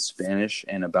episode is in Spanish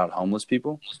and about homeless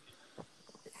people.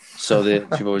 So that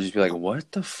people would just be like,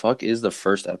 "What the fuck is the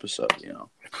first episode?" You know.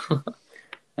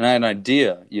 And I had an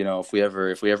idea, you know, if we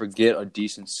ever get a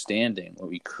decent standing, what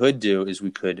we could do is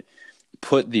we could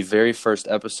put the very first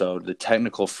episode, the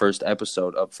technical first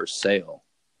episode, up for sale.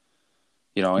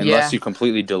 You know, unless you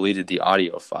completely deleted the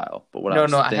audio file. But what I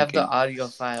was thinking, I have the audio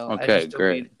file. Okay, I just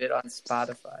deleted it on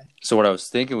Spotify. So what I was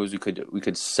thinking was we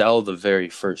could sell the very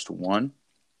first one.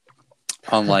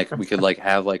 On like we could like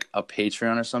have like a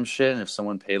Patreon or some shit, and if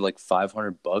someone paid like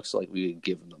 $500, like we could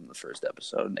give them the first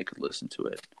episode and they could listen to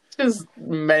it. Just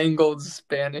mangled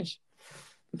Spanish.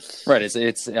 Right.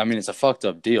 It's a fucked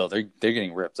up deal. They're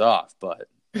getting ripped off, but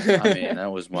I mean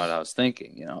that was what I was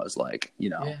thinking. You know, it's like,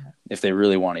 you know, if they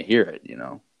really want to hear it, you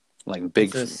know, like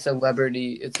big. It's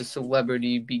a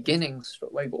celebrity beginnings,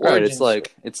 like right. It's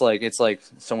like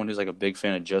someone who's like a big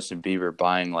fan of Justin Bieber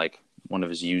buying like one of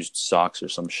his used socks or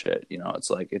some shit. You know, it's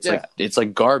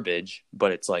like garbage,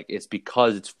 but it's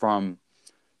because it's from,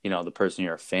 you know, the person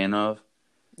you're a fan of.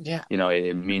 Yeah. You know,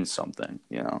 it means something.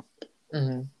 You know.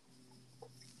 Mm-hmm.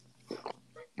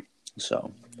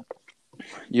 So,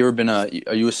 you ever been are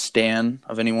you a stan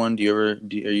of anyone? Are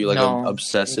you like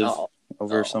obsessive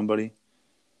over somebody?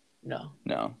 No.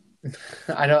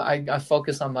 I don't. I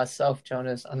focus on myself,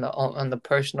 Jonas, on the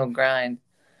personal grind.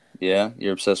 Yeah,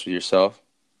 you're obsessed with yourself.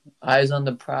 Eyes on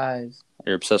the prize.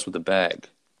 You're obsessed with the bag.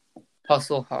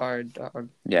 Hustle hard, dog.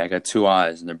 Yeah, I got two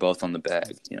eyes, and they're both on the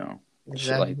bag. You know, exactly.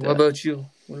 Shit like that. What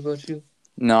about you?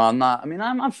 No, I'm not. I mean,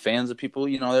 I'm fans of people.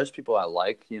 You know, there's people I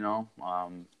like. You know.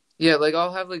 Yeah, like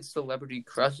I'll have like celebrity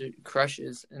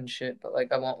crushes and shit, but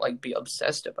like I won't like be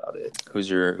obsessed about it. Who's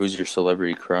your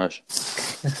celebrity crush?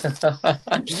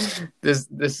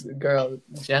 This girl,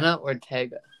 Jenna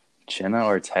Ortega. Jenna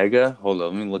Ortega? Hold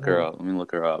on, let me look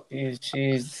her up.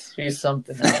 She's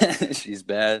something else. She's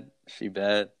bad. She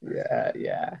bad.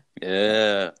 Yeah.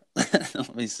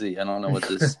 Let me see. I don't know what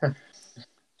this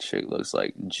chick looks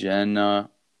like.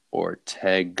 Jenna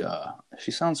Ortega.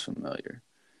 She sounds familiar.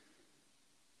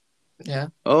 Yeah.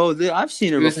 Oh, I've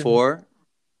seen her before.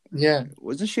 Yeah.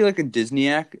 Wasn't she like a Disney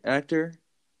actor?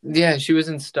 Yeah, she was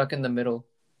in Stuck in the Middle.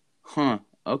 Huh.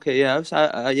 Okay. Yeah.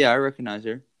 I recognize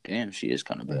her. Damn, she is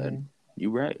kind of bad. Mm-hmm.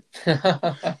 You right.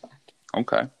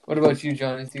 Okay. What about you,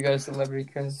 Jonas? You got a celebrity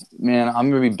crush? Man, I'm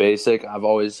gonna be basic. I've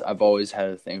always had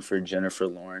a thing for Jennifer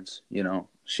Lawrence. You know,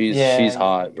 she's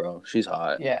hot, bro. She's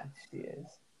hot. Yeah, she is.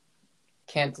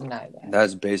 Can't deny that.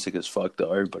 That's basic as fuck,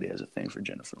 though. Everybody has a thing for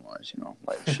Jennifer Lawrence, you know,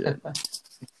 like shit.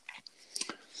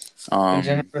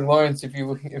 Jennifer Lawrence, if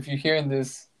you're hearing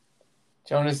this,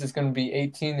 Jonas is going to be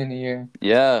 18 in a year.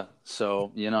 Yeah,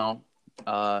 so you know,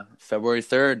 February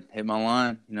 3rd, hit my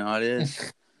line. You know how it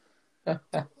is.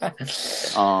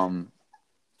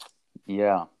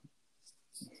 Yeah,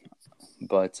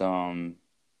 but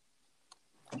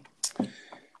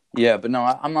yeah, but no,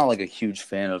 I'm not like a huge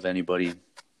fan of anybody.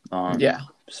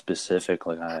 Specific,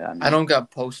 like I don't got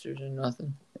posters or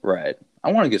nothing. Right.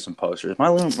 I want to get some posters. My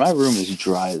room is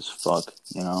dry as fuck.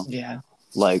 You know. Yeah.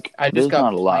 Like there's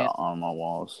not a lot on my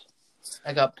walls.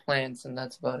 I got plants, and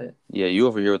that's about it. Yeah, you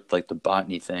over here with like the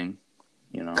botany thing,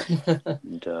 you know.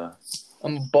 And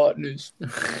I'm a botanist.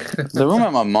 The room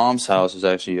at my mom's house is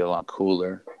actually a lot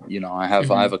cooler. You know, I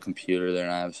have a computer there,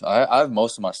 and I have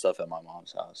most of my stuff at my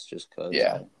mom's house just because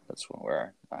that's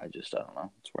where I don't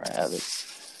know, it's where I have it.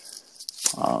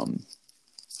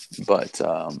 But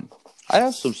I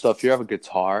have some stuff here. I have a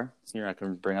guitar here. I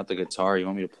can bring out the guitar. You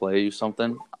want me to play you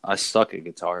something? I suck at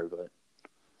guitar, but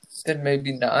then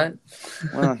maybe not.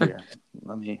 Well, here,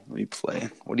 let me play.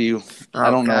 What do you?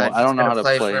 I don't know. I don't know how to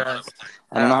play.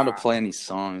 I don't know how to play any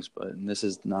songs, but this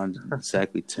is not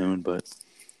exactly tuned, but.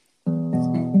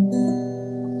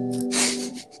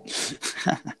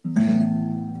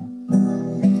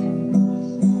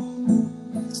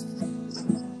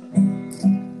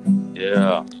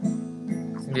 Yeah.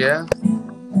 Yeah.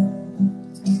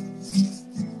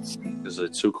 Because the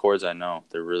two chords I know,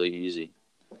 they're really easy.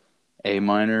 A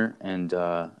minor and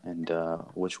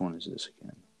which one is this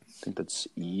again? I think that's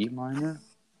E minor.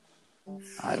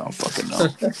 I don't fucking know.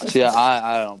 See,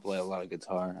 I don't play a lot of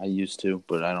guitar. I used to,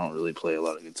 but I don't really play a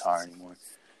lot of guitar anymore.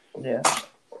 Yeah.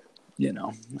 You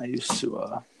know, I used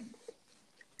to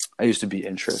be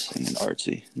interesting and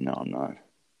artsy. No, I'm not.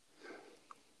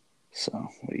 So,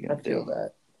 what are you gonna do?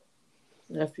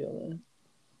 I feel that.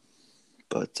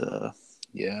 But,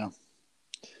 yeah.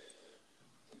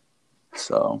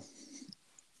 So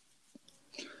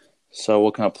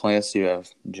what kind of plants do you have,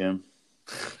 Jim?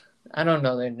 I don't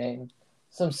know their name.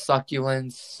 Some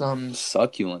succulents, some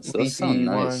succulents. Those sound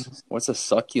nice. Ones. What's a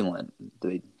succulent? Do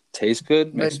they taste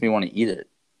good? Makes me want to eat it.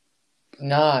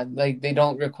 Nah, like they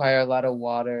don't require a lot of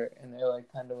water, and they're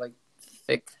like kind of like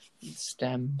thick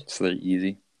stemmed. So they're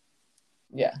easy.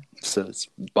 Yeah. So it's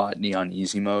botany on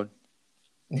easy mode.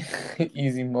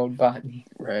 Easy mode botany.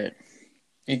 Right.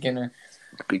 Beginner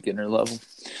level.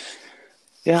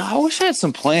 Yeah, I wish I had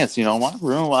some plants, you know, in my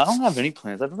room. I don't have any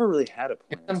plants. I've never really had a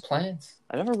plant. Get some plants.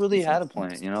 I never really had a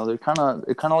plant, you know. They're kind of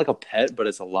like a pet, but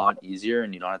it's a lot easier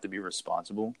and you don't have to be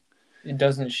responsible. It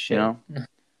doesn't shit. You know?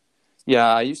 Yeah,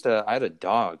 I had a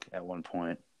dog at one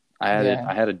point. I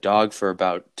had a dog for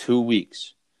about 2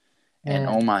 weeks. And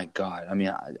oh my God. I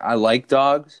mean, I like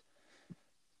dogs.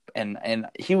 And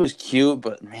he was cute,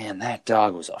 but man, that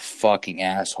dog was a fucking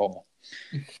asshole.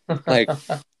 Like,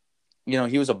 you know,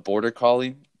 he was a border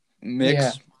collie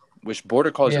mix, which border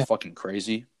collies are fucking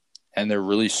crazy, and they're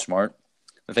really smart.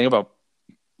 The thing about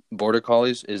border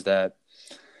collies is that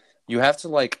you have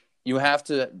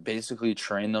to basically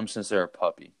train them since they're a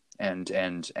puppy, and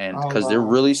because they're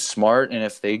really smart, and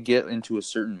if they get into a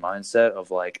certain mindset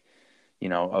of like, you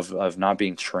know, of not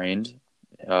being trained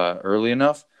early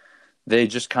enough, they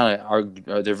just kind of are.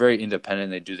 They're very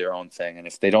independent. They do their own thing, and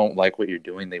if they don't like what you're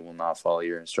doing, they will not follow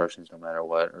your instructions no matter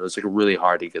what. Or it's like really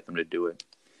hard to get them to do it.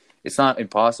 It's not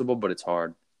impossible, but it's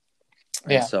hard.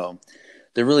 Yeah. And so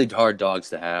they're really hard dogs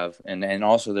to have, and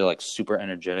also they're like super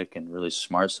energetic and really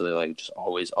smart. So they're like just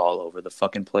always all over the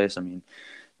fucking place. I mean,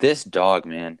 this dog,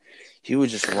 man, he would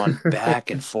just run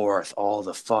back and forth all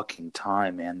the fucking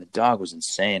time, man. The dog was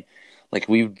insane. Like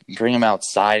we would bring him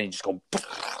outside and just go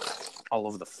all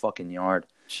over the fucking yard.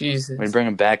 Jesus. We'd bring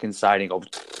him back inside and go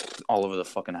all over the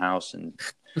fucking house. And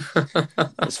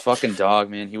this fucking dog,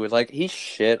 man, he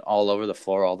shit all over the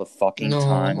floor all the fucking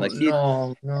time. Like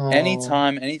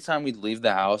anytime we'd leave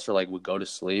the house or like we'd go to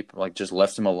sleep, or like just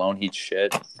left him alone, he'd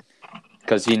shit.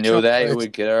 Because he knew that it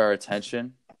would get our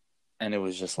attention. And it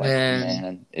was just like,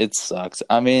 man, it sucks.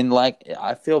 I mean, like,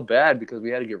 I feel bad because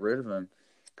we had to get rid of him.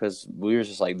 Because we were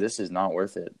just like, this is not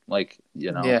worth it. Like,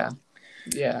 you know. Yeah.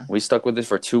 Yeah. We stuck with it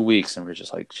for 2 weeks and we're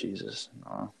just like, Jesus.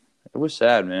 It was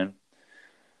sad, man.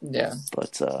 Yeah.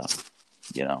 But,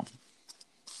 you know,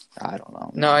 I don't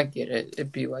know. No, I get it.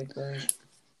 It'd be like that.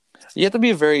 You have to be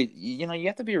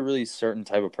a really certain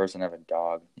type of person to have a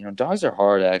dog. You know, dogs are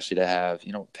hard actually to have.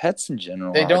 You know, pets in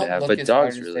general are hard to have, but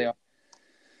dogs really.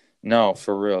 No,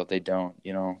 for real, they don't.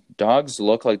 You know, dogs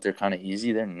look like they're kind of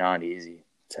easy. They're not easy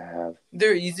to have.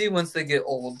 They're easy once they get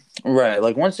old. Right.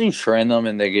 Like once you train them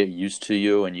and they get used to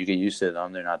you and you get used to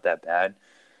them, they're not that bad.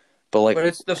 But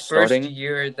it's the first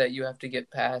year that you have to get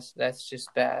past. That's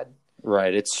just bad.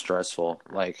 Right. It's stressful.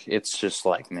 Like it's just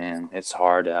like, man, it's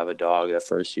hard to have a dog that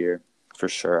first year for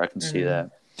sure. I can see that.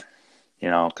 You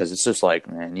know, because it's just like,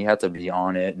 man, you have to be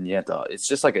on it, and you have to. It's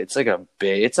just like it's a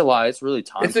lot. It's really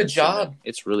time. It's a job.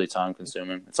 It's really time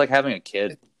consuming. It's like having a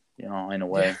kid, you know, in a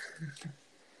way.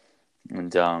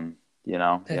 And you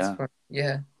know,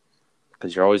 yeah.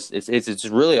 Because you're always it's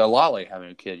really a lot like having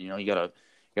a kid. You know, you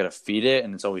gotta feed it,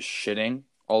 and it's always shitting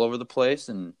all over the place,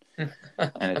 and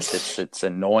it's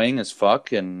annoying as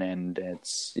fuck, and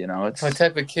it's, you know, it's. What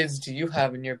type of kids do you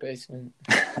have in your basement?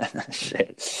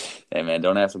 Shit. Hey man,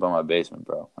 don't ask about my basement,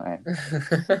 bro. All right.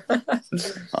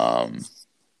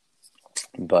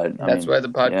 But that's why the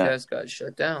podcast got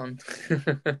shut down.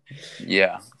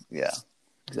 Yeah,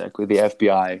 exactly. The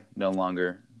FBI no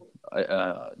longer,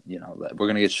 we're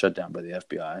gonna get shut down by the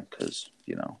FBI because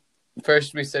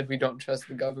First we said we don't trust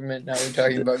the government. Now we're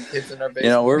talking about kids in our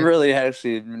basement. We're really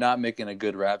actually not making a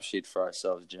good rap sheet for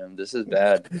ourselves, Jim. This is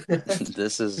bad.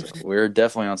 We're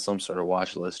definitely on some sort of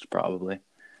watch list, probably.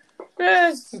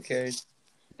 Who cares?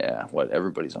 Yeah,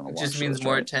 everybody's on a watch list. It just means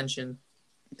more attention.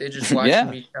 They just watching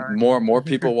me shine. More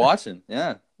people watching.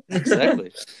 Yeah,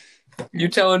 exactly. You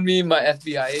telling me my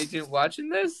FBI agent watching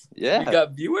this? Yeah, we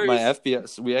got viewers. My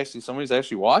FBI, somebody's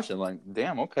actually watching. Like,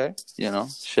 damn, okay,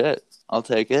 shit, I'll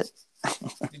take it.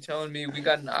 You telling me we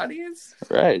got an audience?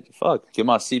 Right. Fuck. Get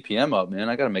my CPM up, man.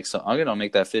 I'm gonna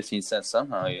make that 15 cents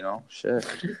somehow. Shit.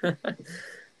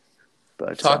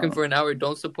 But talking for an hour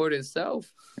don't support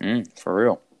itself. For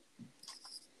real.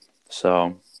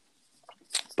 So,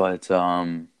 but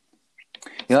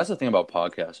that's the thing about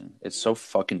podcasting. It's so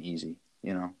fucking easy.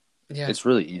 Yeah. It's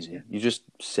really easy. You just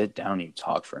sit down and you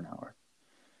talk for an hour,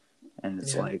 and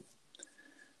it's like.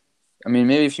 I mean,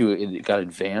 maybe if you got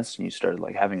advanced and you started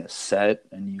like having a set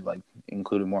and you like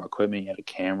included more equipment, you had a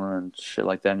camera and shit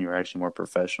like that, and you were actually more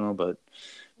professional. But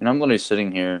I'm literally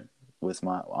sitting here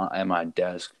at my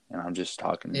desk and I'm just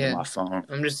talking to my phone.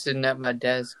 I'm just sitting at my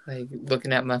desk, like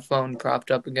looking at my phone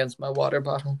propped up against my water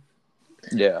bottle.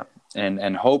 Yeah,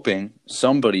 and hoping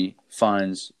somebody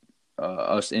finds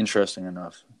us interesting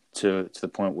enough to the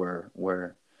point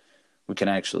where we can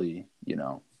actually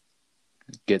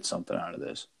get something out of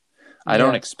this. I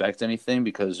don't expect anything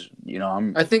because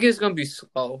I think it's gonna be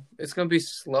slow. It's gonna be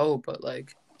slow, but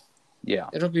like,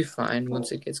 it'll be fine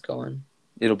once it gets going.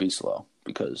 It'll be slow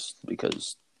because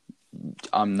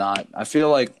I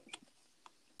feel like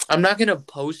I'm not gonna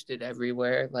post it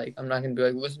everywhere. Like, I'm not gonna be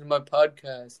like, listen to my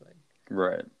podcast. Like,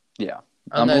 right? Yeah,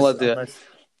 I'm gonna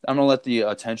let the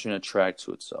attention attract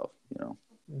to itself.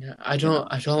 Yeah, I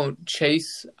don't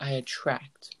chase. I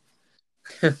attract.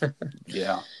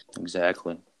 Yeah,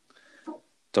 exactly.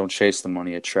 Don't chase the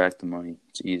money, attract the money.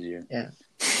 It's easier. Yeah.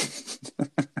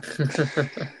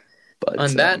 But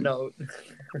on that note.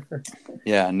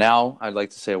 Yeah, now I'd like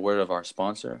to say a word of our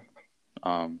sponsor.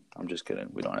 I'm just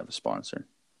kidding. We don't have a sponsor.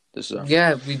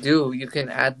 Yeah, we do. You can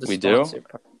add the sponsor.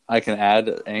 Do? I can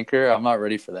add Anchor. I'm not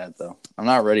ready for that though. I'm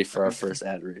not ready for our first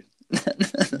ad read.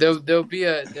 There'll be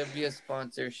a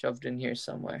sponsor shoved in here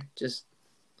somewhere. Just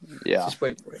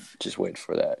wait for it. Just wait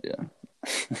for that, yeah.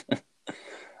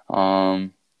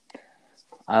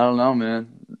 I don't know, man.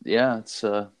 Yeah, it's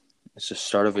the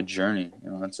start of a journey.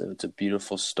 It's a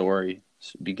beautiful story.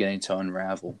 It's beginning to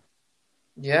unravel.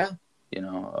 Yeah.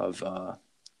 Of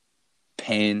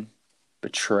pain,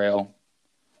 betrayal,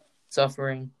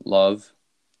 suffering, love.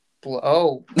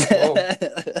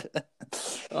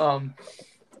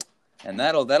 And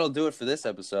that'll do it for this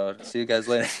episode. See you guys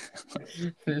later.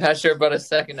 Not sure about a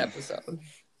second episode.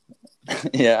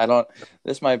 Yeah,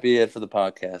 this might be it for the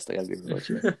podcast. I gotta be real with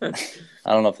you.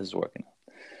 I don't know if this is working.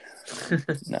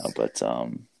 No, but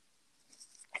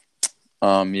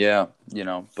yeah,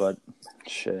 but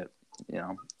shit,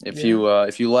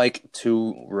 if you like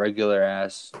two regular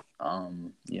ass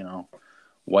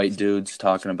white dudes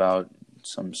talking about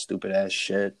some stupid ass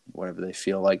shit, whatever they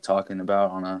feel like talking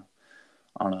about on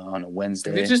a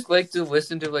Wednesday. If you just like to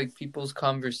listen to like people's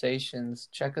conversations,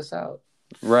 check us out.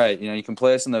 Right, you can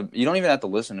play us you don't even have to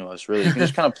listen to us, really. You can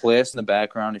just kind of play us in the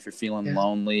background if you're feeling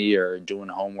lonely or doing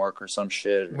homework or some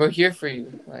shit. We're here for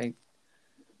you. Like,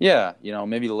 yeah,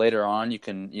 maybe later on you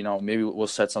can, maybe we'll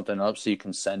set something up so you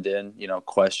can send in,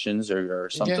 questions or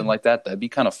something like that. That'd be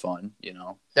kind of fun,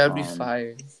 That would be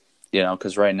fire.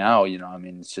 Because right now,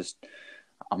 it's just,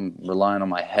 I'm relying on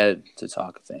my head to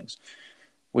talk things.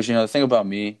 Which, the thing about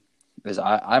me is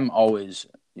I'm always...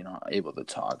 able to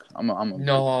talk. I'm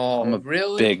a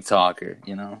really big talker.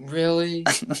 Really?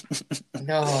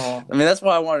 No. I mean, that's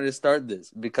why I wanted to start this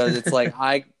because it's like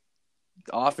I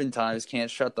oftentimes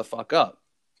can't shut the fuck up,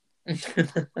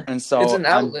 and so it's an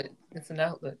outlet. It's an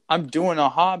outlet. I'm doing a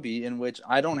hobby in which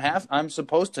I'm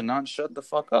supposed to not shut the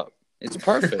fuck up. It's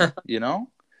perfect,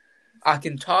 I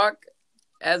can talk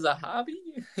as a hobby.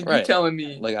 Right. You telling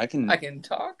me like I can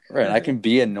talk? Right. I can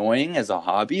be annoying as a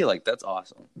hobby. Like, that's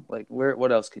awesome. Like,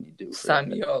 what else can you do? Sign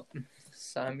me up.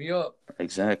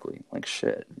 Exactly. Like,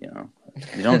 shit,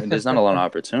 there's not a lot of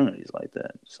opportunities like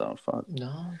that. So fuck.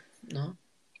 No.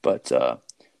 But no,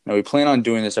 we plan on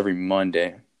doing this every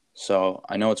Monday. So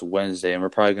I know it's Wednesday and we're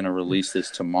probably going to release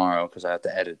this tomorrow because I have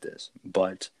to edit this.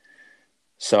 But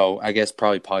so I guess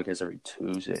probably podcast every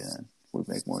Tuesday then would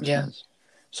make more sense.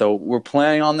 So we're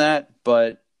planning on that,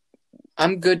 but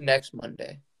I'm good next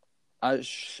Monday. I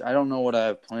don't know what I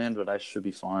have planned, but I should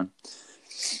be fine.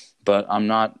 But I'm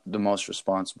not the most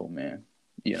responsible man,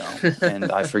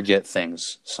 and I forget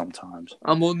things sometimes.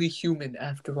 I'm only human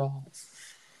after all.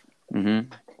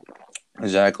 Mm-hmm.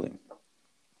 Exactly.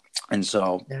 And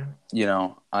so,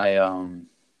 I,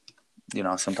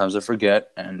 sometimes I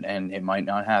forget, and it might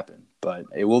not happen, but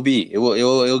it will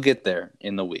get there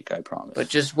in the week, I promise. But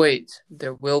just wait,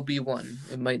 there will be one.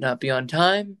 It might not be on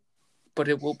time, but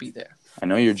it will be there. I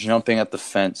know you're jumping at the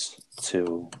fence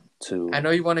to. I know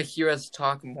you want to hear us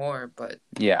talk more, but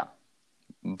yeah,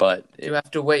 but you have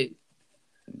to wait.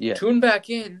 Yeah. Tune back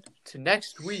in to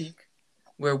next week,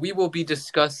 where we will be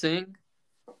discussing.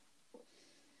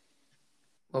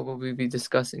 What will we be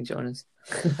discussing, Jonas?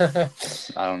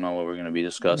 I don't know what we're going to be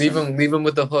discussing. Leave him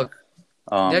with the hook.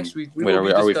 Next week we will be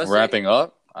discussing... Are we wrapping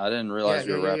up? I didn't realize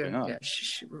we were wrapping up. Yeah,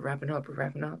 shh, we're wrapping up.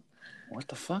 What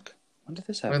the fuck? When did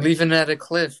this happen? We're leaving at a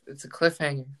cliff. It's a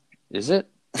cliffhanger. Is it?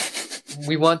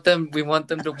 We want them to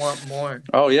want more.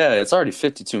 Oh yeah, it's already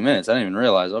 52 minutes. I didn't even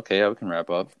realize. Okay, yeah, we can wrap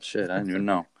up. Shit, I didn't even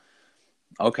know.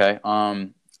 Okay. All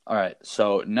right.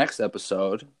 So next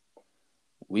episode,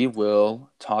 we will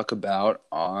talk about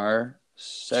our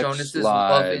sex Jonas's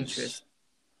lives. Love interest.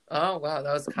 Oh wow,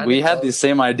 that was kind of. We had the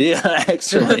same idea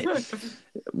actually.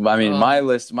 I mean, my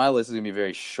list is gonna be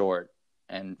very short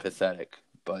and pathetic.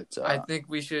 But I think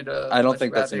we should. I don't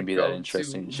think that's going to be that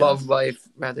interesting. Love life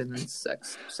rather than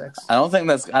sex. I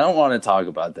don't want to talk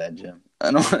about that, Jim.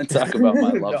 I don't want to talk about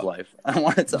my love life. I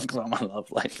want to talk about my love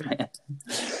life, man.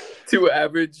 Two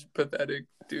average, pathetic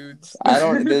dudes.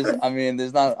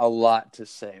 There's not a lot to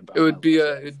say about. It'd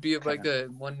be like a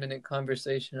 1 minute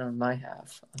conversation on my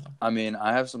half. I mean,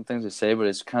 I have some things to say, but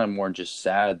it's kind of more just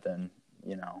sad than.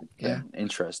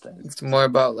 Interesting. It's more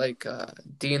about like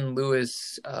Dean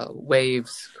Lewis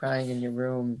waves crying in your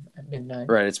room at midnight.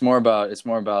 Right. It's more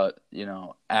about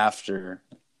after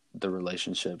the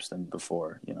relationships than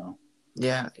before.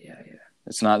 Yeah.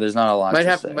 It's not. There's not a lot. Might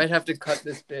have to cut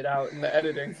this bit out in the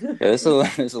editing. Yeah, this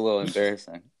is a little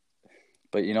embarrassing.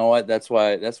 But you know what? That's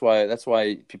why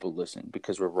people listen,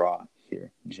 because we're raw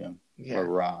here, Jim. Yeah. We're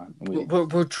raw.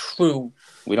 We're true.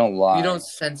 We don't lie. We don't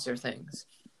censor things.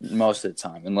 Most of the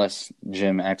time, unless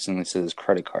Jim accidentally says his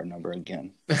credit card number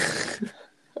again, which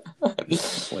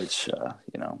might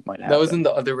happen. That was in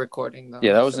the other recording, though.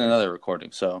 Yeah, that was in another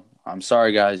recording. So I'm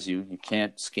sorry, guys, you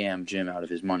can't scam Jim out of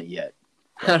his money yet.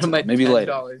 Out of my maybe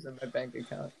later. $10 in my bank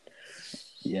account.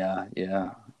 Yeah.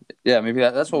 Maybe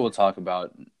that's what we'll talk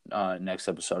about next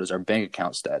episode is our bank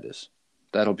account status.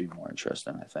 That'll be more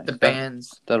interesting, I think. The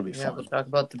bands. That'll be fun. Yeah, we'll talk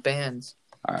about the bands.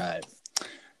 All right.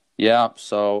 Yeah,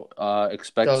 so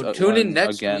expect. So tune in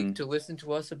next week to listen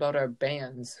to us about our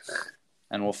bands,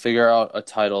 and we'll figure out a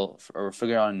title or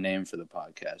figure out a name for the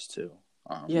podcast too.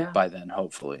 By then,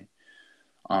 hopefully.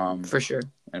 For sure.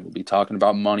 And we'll be talking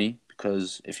about money,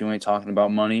 because if you ain't talking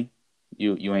about money,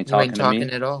 you ain't talking to me. You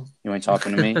ain't talking at all. You ain't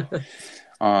talking to me.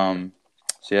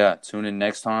 So yeah, tune in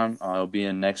next time. It'll be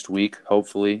in next week,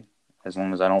 hopefully, as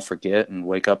long as I don't forget and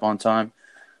wake up on time.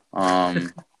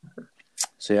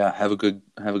 So yeah, have a good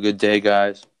day,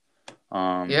 guys.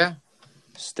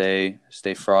 Stay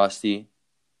frosty.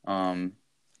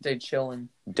 Stay chilling.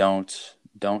 Don't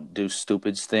do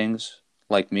stupid things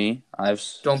like me.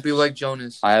 Don't be like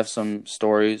Jonas. I have some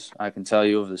stories I can tell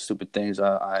you of the stupid things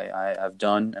I've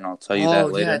done, and I'll tell you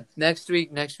that later. Yeah. Next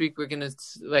week we're gonna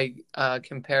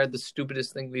compare the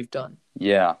stupidest thing we've done.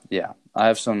 Yeah. I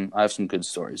have some good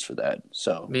stories for that.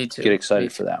 So me too. Get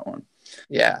excited for that one.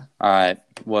 Yeah. All right.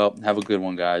 Well, have a good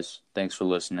one, guys. Thanks for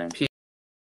listening. Peace.